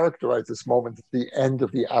have characterized this moment as the end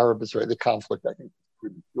of the Arab-Israeli conflict. I think it's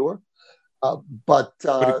premature. But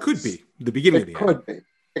it could be the beginning of the end.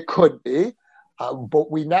 It could be.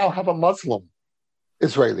 But we now have a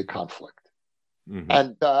Muslim-Israeli conflict. Mm-hmm.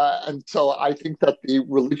 And so I think that the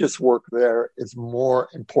religious work there is more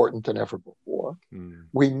important than ever before. Mm.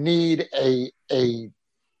 We need a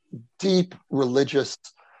deep religious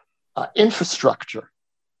infrastructure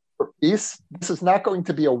for peace. This is not going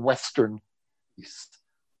to be a Western peace.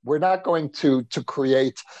 We're not going to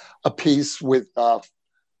create a peace with that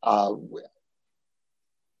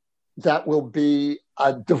will be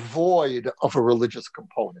devoid of a religious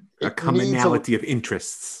component. A commonality of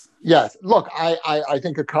interests. Yes. Look, I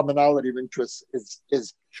think a commonality of interests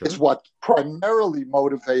is what primarily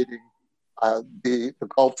motivating the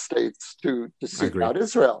Gulf states to seek out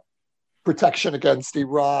Israel. Protection against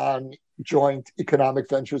Iran, joint economic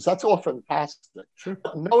ventures, that's all fantastic. Sure.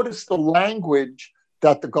 But notice the language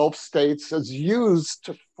that the Gulf states has used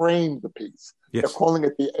to frame the peace. Yes. They're calling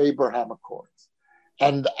it the Abraham Accords.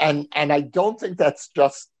 And I don't think that's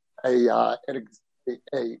just I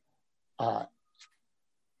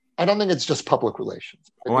don't think it's just public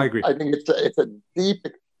relations. I agree. I think it's a deep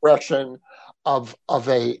expression of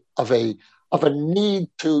a need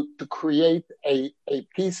to create a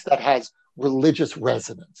peace that has religious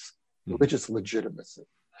resonance, religious legitimacy.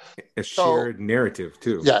 A shared narrative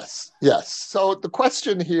too. Yes. So the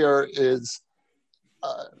question here is,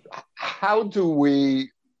 how do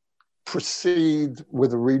we proceed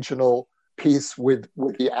with a regional peace with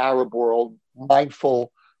the Arab world,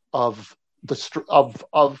 mindful of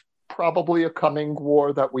probably a coming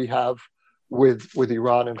war that we have with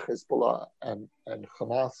Iran and Hezbollah and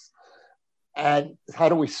Hamas, and how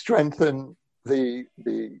do we strengthen the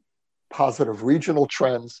positive regional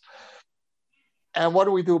trends, and what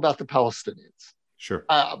do we do about the Palestinians? Sure.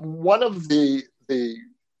 One of the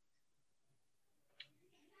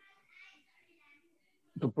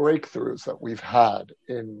breakthroughs that we've had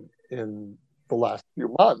in the last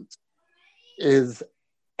few months is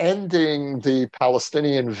ending the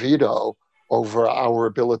Palestinian veto over our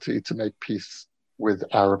ability to make peace with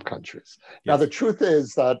Arab countries. Yes. Now, the truth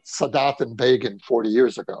is that Sadat and Begin 40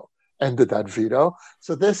 years ago ended that veto.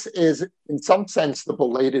 So this is, in some sense, the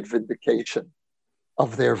belated vindication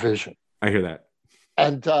of their vision. I hear that.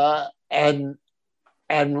 And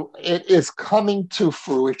it is coming to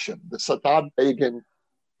fruition. The Sadat-Begin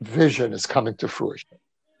vision is coming to fruition.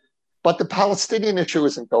 But the Palestinian issue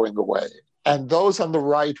isn't going away. And those on the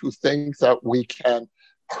right who think that we can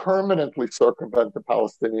permanently circumvent the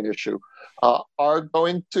Palestinian issue are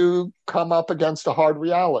going to come up against a hard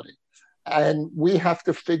reality. And we have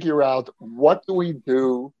to figure out, what do we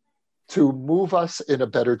do to move us in a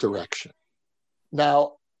better direction?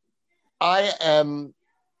 Now, I am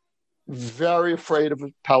very afraid of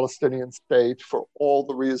a Palestinian state for all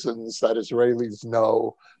the reasons that Israelis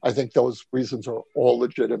know. I think those reasons are all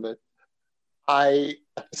legitimate. At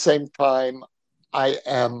the same time, I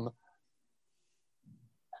am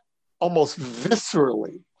almost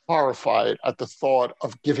viscerally horrified at the thought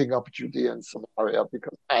of giving up Judea and Samaria,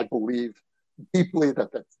 because I believe deeply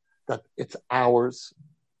that it's ours.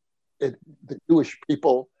 The Jewish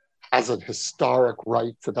people has a historic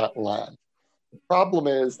right to that land. The problem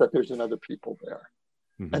is that there's another people there.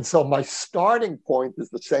 Mm-hmm. And so my starting point is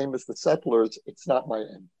the same as the settlers. It's not my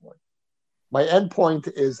end point. My end point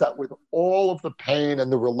is that with all of the pain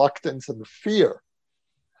and the reluctance and the fear,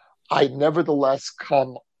 I nevertheless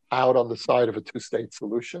come out on the side of a two-state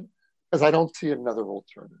solution, because I don't see another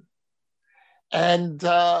alternative. And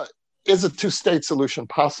is a two-state solution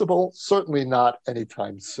possible? Certainly not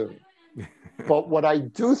anytime soon. But what I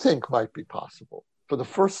do think might be possible for the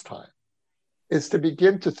first time is to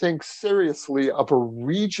begin to think seriously of a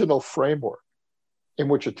regional framework in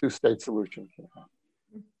which a two-state solution can happen.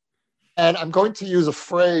 And I'm going to use a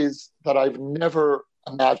phrase that I've never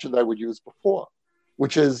imagined I would use before,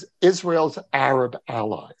 which is Israel's Arab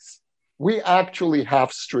allies. We actually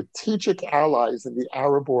have strategic allies in the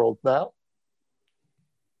Arab world now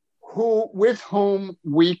with whom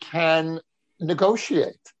we can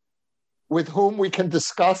negotiate, with whom we can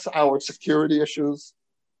discuss our security issues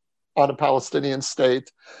on a Palestinian state,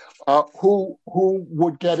 who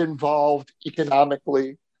would get involved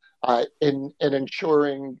economically in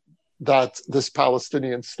ensuring that this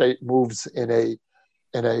Palestinian state moves in a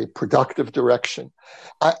productive direction.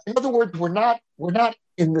 In other words, we're not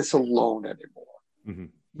in this alone anymore. Mm-hmm.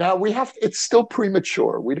 Now it's still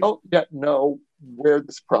premature. We don't yet know where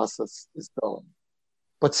this process is going,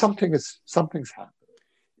 but something's happening.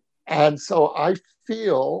 And so I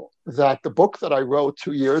feel that the book that I wrote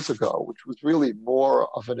 2 years ago, which was really more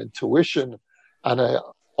of an intuition and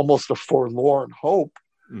almost a forlorn hope,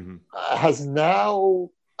 has now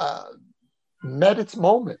met its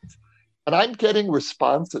moment. And I'm getting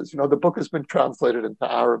responses. The book has been translated into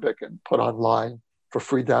Arabic and put online for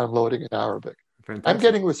free downloading in Arabic. Fantastic. I'm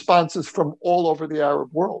getting responses from all over the Arab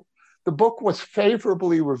world. The book was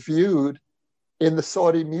favorably reviewed in the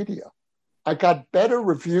Saudi media. I got better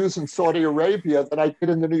reviews in Saudi Arabia than I did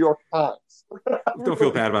in the New York Times. Don't feel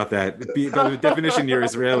bad about that. By definition, you're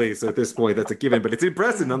Israeli, so at this point, that's a given, but it's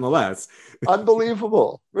impressive nonetheless.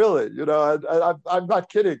 Unbelievable, really. I'm not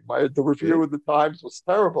kidding. The review in the Times was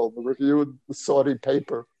terrible. The review in the Saudi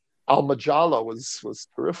paper, Al Majalla, was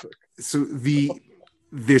terrific. So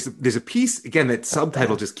there's a piece again that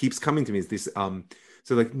subtitle just keeps coming to me. Is this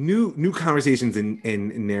so like new conversations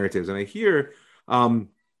in narratives, and I hear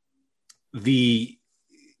the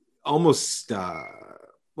almost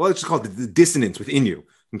let's just call it the dissonance within you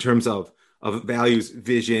in terms of values,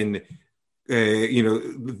 vision,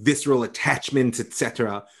 visceral attachments,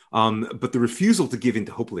 etc. But the refusal to give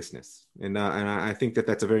into hopelessness, and I think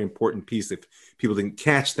that's a very important piece. If people didn't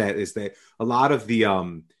catch that, is that a lot of the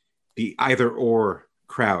either or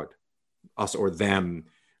crowd, us or them,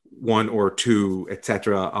 one or two,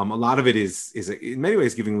 etc. A lot of it is in many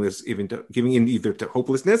ways giving in either to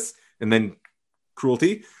hopelessness and then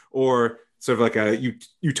cruelty, or sort of like a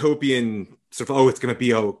utopian sort of, it's going to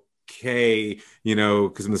be okay,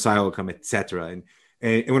 because the Messiah will come, etc.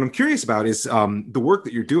 And what I'm curious about is the work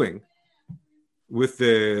that you're doing with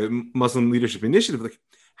the Muslim Leadership Initiative. Like,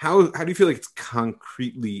 how do you feel like it's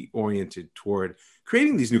concretely oriented toward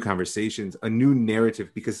creating these new conversations, a new narrative?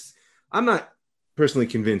 Because I'm not personally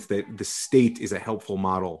convinced that the state is a helpful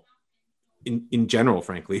model in general,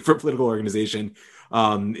 frankly, for political organization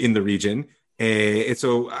in the region. And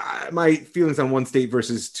so my feelings on one state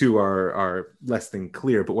versus two are less than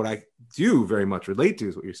clear. But what I do very much relate to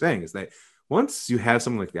is what you're saying, is that once you have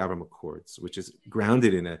something like the Abraham Accords, which is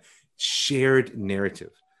grounded in a shared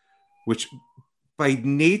narrative, which by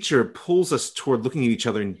nature pulls us toward looking at each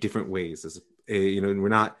other in different ways, and we're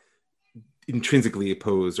not intrinsically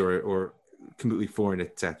opposed or completely foreign,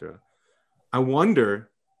 etc. I wonder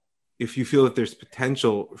if you feel that there's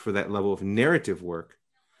potential for that level of narrative work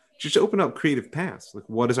just to open up creative paths. Like,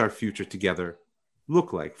 what does our future together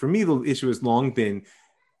look like? For me, the issue has long been,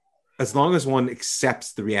 as long as one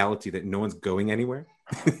accepts the reality that no one's going anywhere,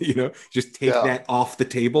 just take that off the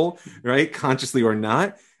table, right? Consciously or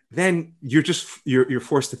not, then you're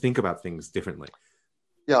forced to think about things differently.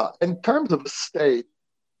 Yeah. In terms of a state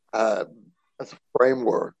as a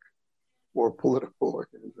framework for political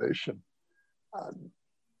organization,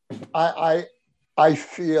 I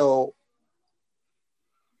feel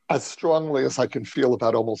as strongly as I can feel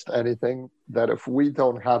about almost anything that if we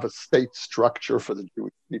don't have a state structure for the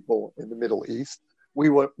Jewish people in the Middle East, we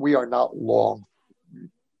are not long.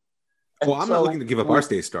 Well, I'm not looking to give up our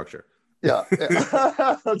state structure. Yeah.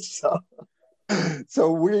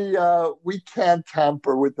 So we can't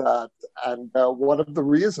tamper with that. And one of the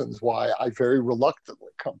reasons why I very reluctantly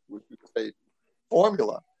come with the state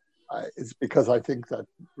formula is because I think that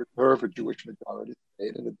preserve a Jewish majority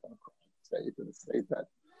state and a democratic state, and a state that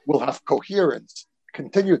will have coherence,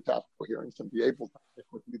 continue to have coherence, and be able to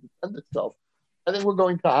adequately defend itself. I think we're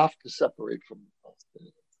going to have to separate from the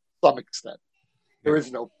Palestinians to some extent. There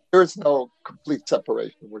is no complete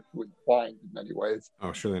separation. We're entwined in many ways.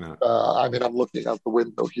 Oh, surely not. I'm looking out the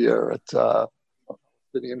window here at a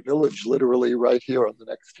Palestinian village, literally right here on the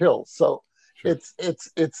next hill. So sure.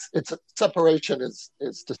 It's separation is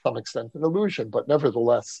to some extent an illusion, but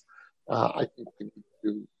nevertheless, I think we need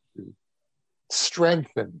to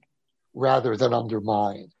strengthen rather than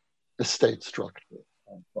undermine the state structure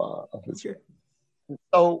of Israel. Okay.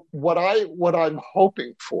 So what I'm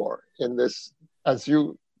hoping for in this, as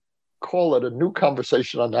you call it, a new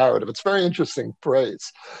conversation on narrative, it's a very interesting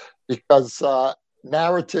phrase, because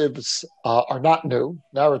narratives are not new.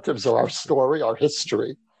 Narratives are our story, our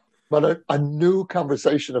history, but a new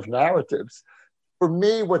conversation of narratives. For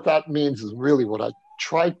me, what that means is really what I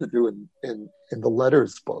tried to do in the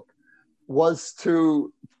Letters book, was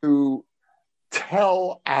to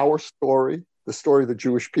tell our story, the story of the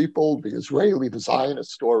Jewish people, the Israeli, the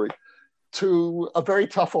Zionist story, to a very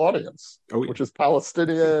tough audience, which is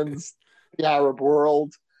Palestinians, the Arab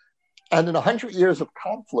world. And in 100 years of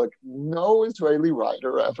conflict, no Israeli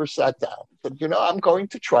writer ever sat down and said, I'm going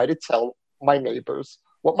to try to tell my neighbors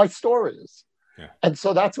what my story is. Yeah. And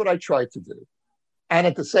so that's what I tried to do. And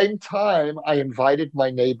at the same time, I invited my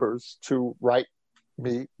neighbors to write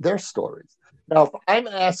me their stories. Now, if I'm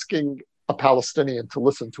asking a Palestinian to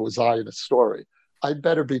listen to a Zionist story, I'd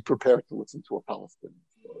better be prepared to listen to a Palestinian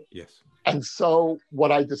story. Yes. And so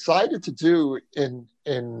what I decided to do in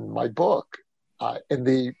my book, in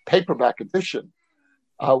the paperback edition,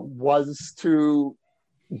 was to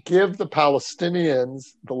give the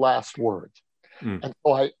Palestinians the last word. And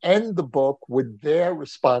so I end the book with their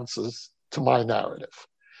responses to my narrative.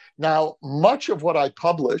 Now, much of what I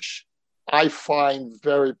publish, I find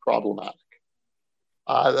very problematic.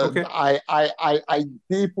 Okay. I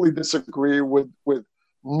deeply disagree with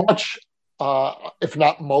much, if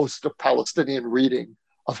not most, of Palestinian reading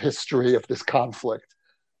of history of this conflict.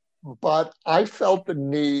 But I felt the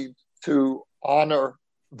need to honor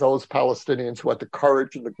those Palestinians who had the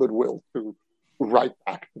courage and the goodwill to write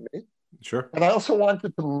back to me. Sure. And I also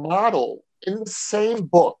wanted to model, in the same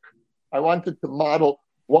book, I wanted to model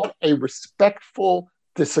what a respectful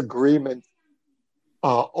disagreement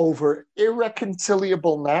over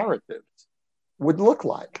irreconcilable narratives would look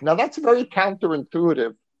like. Now, that's very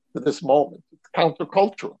counterintuitive to this moment. It's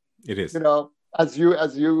countercultural. It is. You know, as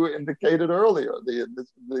you indicated earlier,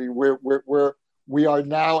 we are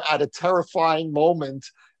now at a terrifying moment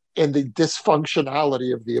in the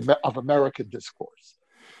dysfunctionality of American discourse.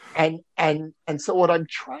 And so what I'm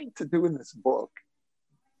trying to do in this book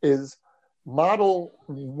is model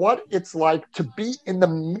what it's like to be in the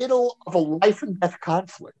middle of a life and death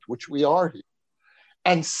conflict, which we are here,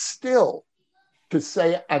 and still to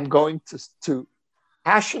say I'm going to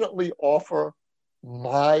passionately offer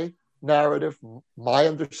my narrative, my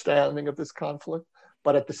understanding of this conflict,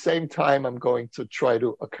 but at the same time, I'm going to try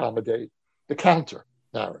to accommodate the counter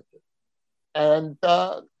narrative. And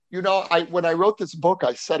when I wrote this book,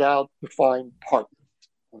 I set out to find partners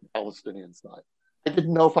on the Palestinian side. I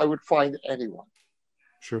didn't know if I would find anyone.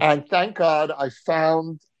 Sure. And thank God I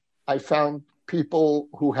found people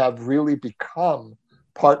who have really become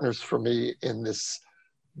partners for me in this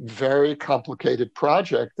very complicated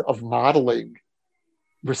project of modeling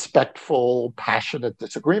respectful, passionate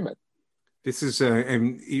disagreement. This is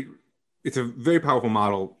it's a very powerful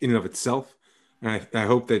model in and of itself. And I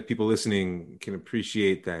hope that people listening can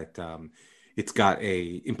appreciate that it's got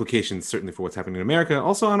implications certainly for what's happening in America.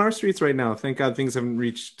 Also on our streets right now. Thank God things haven't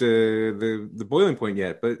reached the boiling point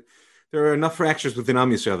yet. But there are enough fractures within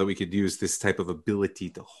Am Yisrael that we could use this type of ability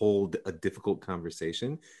to hold a difficult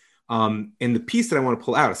conversation. And the piece that I want to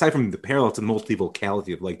pull out, aside from the parallel to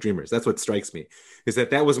multivocality of Like Dreamers, that's what strikes me, is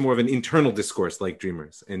that was more of an internal discourse like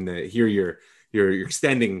Dreamers. And here you're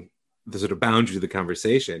extending the sort of boundary of the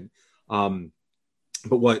conversation.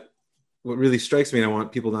 But what really strikes me, and I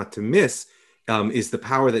want people not to miss, is the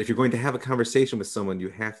power that if you're going to have a conversation with someone, you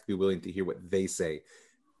have to be willing to hear what they say,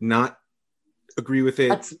 not agree with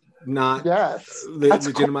it,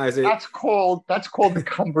 legitimize it. That's called the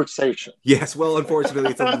conversation. Yes, well,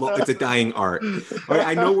 unfortunately, it's a dying art. All right,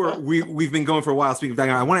 I know we've been going for a while. Speaking of dying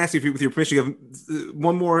art, I want to ask you, with your permission,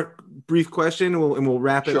 one more brief question, and we'll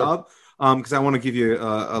wrap it up, because I want to give you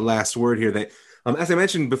a last word here. That, as I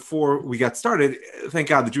mentioned before we got started, thank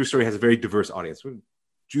God the Jewish story has a very diverse audience.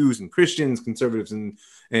 Jews and Christians, conservatives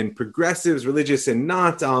and progressives, religious and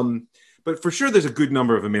not. But for sure, there's a good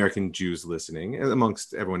number of American Jews listening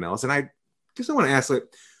amongst everyone else. And I just want to ask,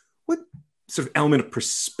 what sort of element of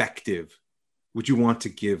perspective would you want to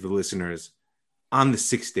give the listeners on the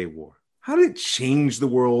 6-Day War? How did it change the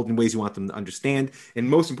world in ways you want them to understand? And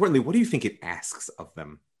most importantly, what do you think it asks of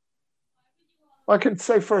them? Well, I can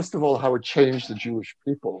say, first of all, how it changed the Jewish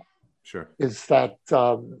people. Sure. Is that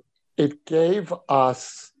it gave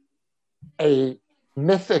us a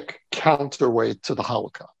mythic counterweight to the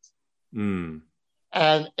Holocaust. Mm.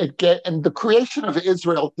 And the creation of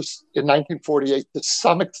Israel in 1948 to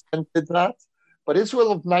some extent did that. But Israel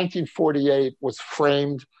of 1948 was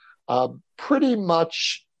framed pretty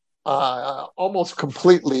much almost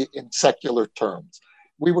completely in secular terms.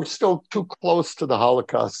 We were still too close to the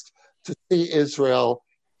Holocaust to see Israel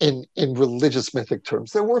in religious mythic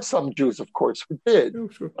terms. There were some Jews, of course, who did. Oh,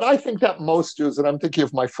 sure. But I think that most Jews, and I'm thinking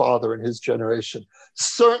of my father and his generation,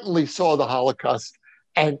 certainly saw the Holocaust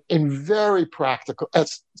and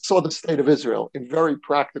saw the state of Israel in very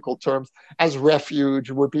practical terms as refuge.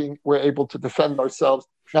 We're able to defend ourselves.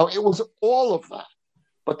 Now, it was all of that,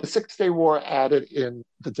 but the 6-Day War added in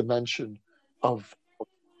the dimension of.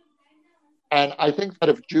 And I think that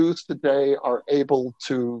if Jews today are able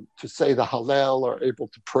to say the Hallel, or able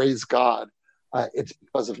to praise God, it's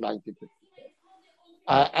because of 1950.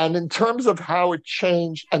 And in terms of how it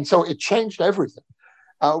changed, and so it changed everything.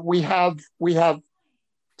 We have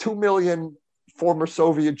 2 million former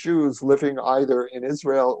Soviet Jews living either in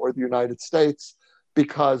Israel or the United States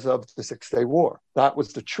because of the Six-Day War. That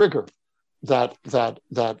was the trigger that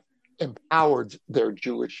empowered their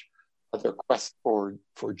quest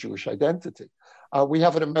for Jewish identity. We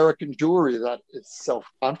have an American Jewry that is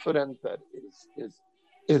self-confident, that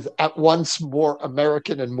is at once more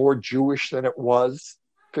American and more Jewish than it was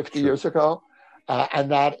 50 years ago.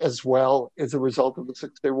 And that as well is a result of the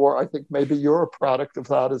Six-Day War. I think maybe you're a product of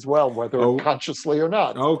that as well, whether consciously or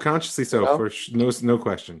not. Oh, consciously so, no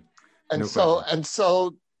question. And so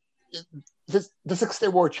the Six-Day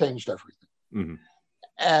War changed everything. Mm-hmm.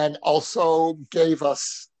 And also gave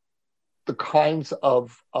us the kinds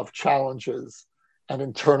of challenges and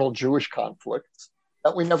internal Jewish conflicts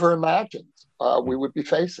that we never imagined we would be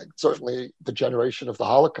facing. Certainly the generation of the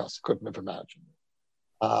Holocaust couldn't have imagined.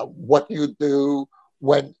 What you do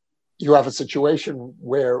when you have a situation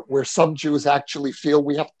where some Jews actually feel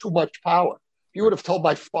we have too much power. You would have told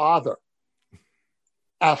my father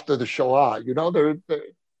after the Shoah,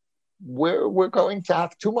 we're going to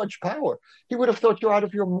have too much power. He would have thought you're out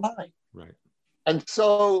of your mind. Right. And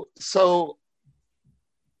so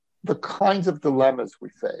the kinds of dilemmas we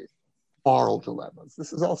face, moral dilemmas,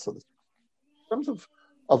 this is also in terms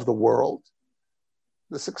of the world.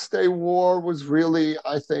 The Six-Day War was really,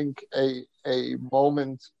 I think, a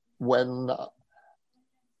moment when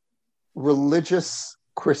religious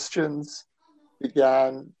Christians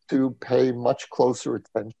began to pay much closer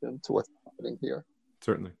attention to what's happening here.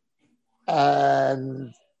 Certainly.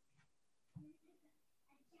 And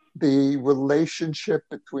the relationship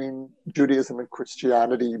between Judaism and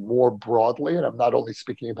Christianity more broadly, and I'm not only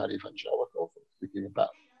speaking about evangelicals, I'm speaking about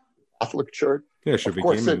the Catholic Church. Yeah, sure.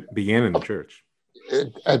 Began in the church.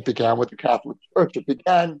 It began with the Catholic Church. It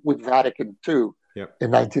began with Vatican II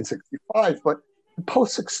in 1965. But the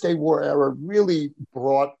post-Six-Day War era really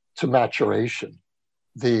brought to maturation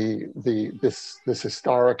this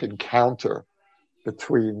historic encounter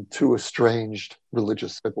between two estranged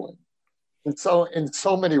religious siblings. And so in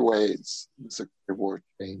so many ways, the Six-Day War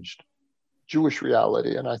changed Jewish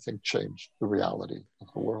reality, and I think changed the reality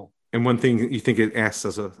of the world. And one thing you think it asks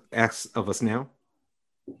of us now?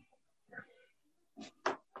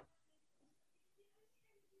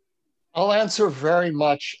 I'll answer very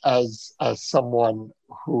much as someone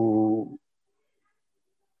who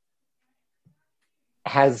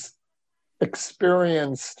has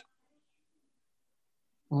experienced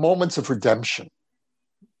moments of redemption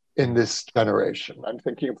in this generation. I'm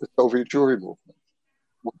thinking of the Soviet Jewry movement,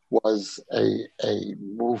 which was a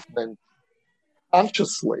movement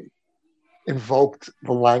consciously invoked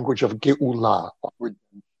the language of Geulah, of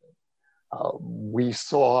redemption. We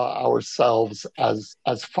saw ourselves as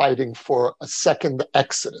fighting for a second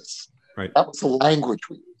Exodus. Right. That was the language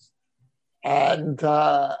we used. And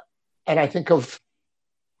I think of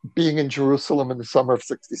being in Jerusalem in the summer of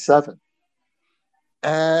 '67.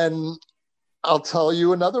 And I'll tell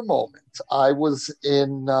you another moment. I was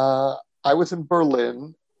in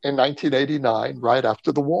Berlin in 1989, right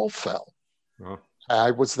after the wall fell. Oh.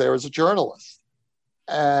 I was there as a journalist.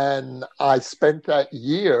 And I spent that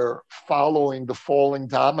year following the falling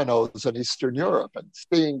dominoes in Eastern Europe and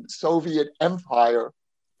seeing the Soviet Empire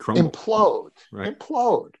implode.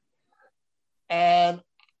 And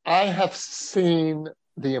I have seen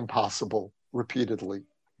the impossible repeatedly.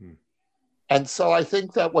 And so I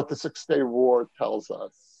think that what the Six-Day War tells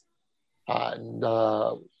us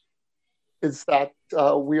is that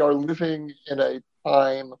we are living in a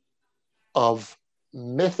time of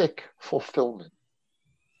mythic fulfillment,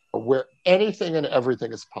 where anything and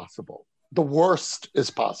everything is possible. The worst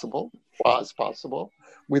is possible, was possible.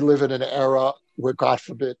 We live in an era where, God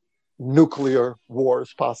forbid, nuclear war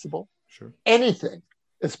is possible. Sure. Anything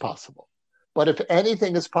is possible. But if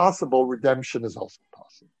anything is possible, redemption is also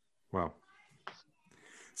possible. Wow.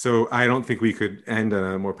 So I don't think we could end on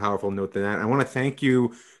a more powerful note than that. I want to thank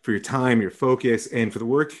you for your time, your focus, and for the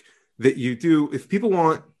work that you do. If people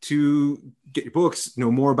want to get your books,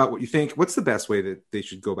 know more about what you think, what's the best way that they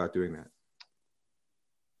should go about doing that?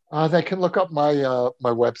 They can look up my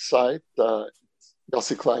website,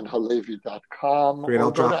 YossiKleinHaLevi.com. Great, I'll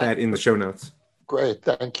drop that in the show notes. Great,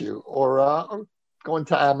 thank you. Or go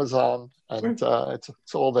into Amazon, and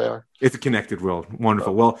it's all there. It's a connected world.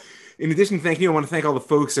 Wonderful. Well, in addition to thanking you, I want to thank all the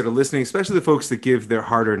folks that are listening, especially the folks that give their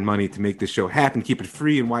hard-earned money to make this show happen, keep it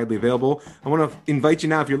free and widely available. I want to invite you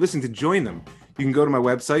now, if you're listening, to join them. You can go to my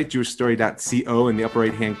website, jewishstory.co. In the upper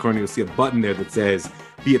right-hand corner, you'll see a button there that says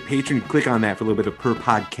Be a Patron. Click on that for a little bit of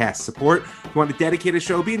per-podcast support. If you want to dedicate a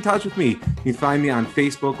show, be in touch with me. You can find me on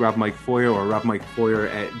Facebook, Rav Mike Feuer, or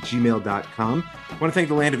ravmikefoyer@gmail.com. I want to thank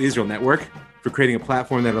the Land of Israel Network. for creating a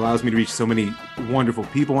platform that allows me to reach so many wonderful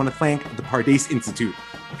people. I want to thank the Pardes Institute,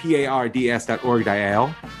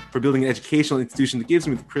 pards.org.il, for building an educational institution that gives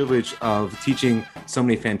me the privilege of teaching so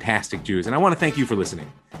many fantastic Jews. And I want to thank you for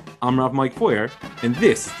listening. I'm Rav Mike Feuer, and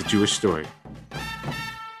this is The Jewish Story.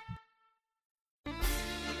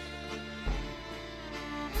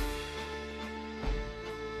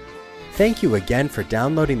 Thank you again for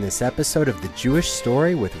downloading this episode of The Jewish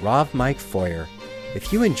Story with Rav Mike Feuer.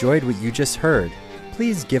 If you enjoyed what you just heard,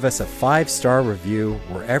 please give us a 5-star review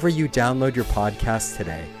wherever you download your podcast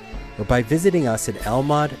today, or by visiting us at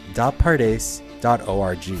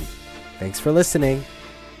elmad.pardes.org. Thanks for listening.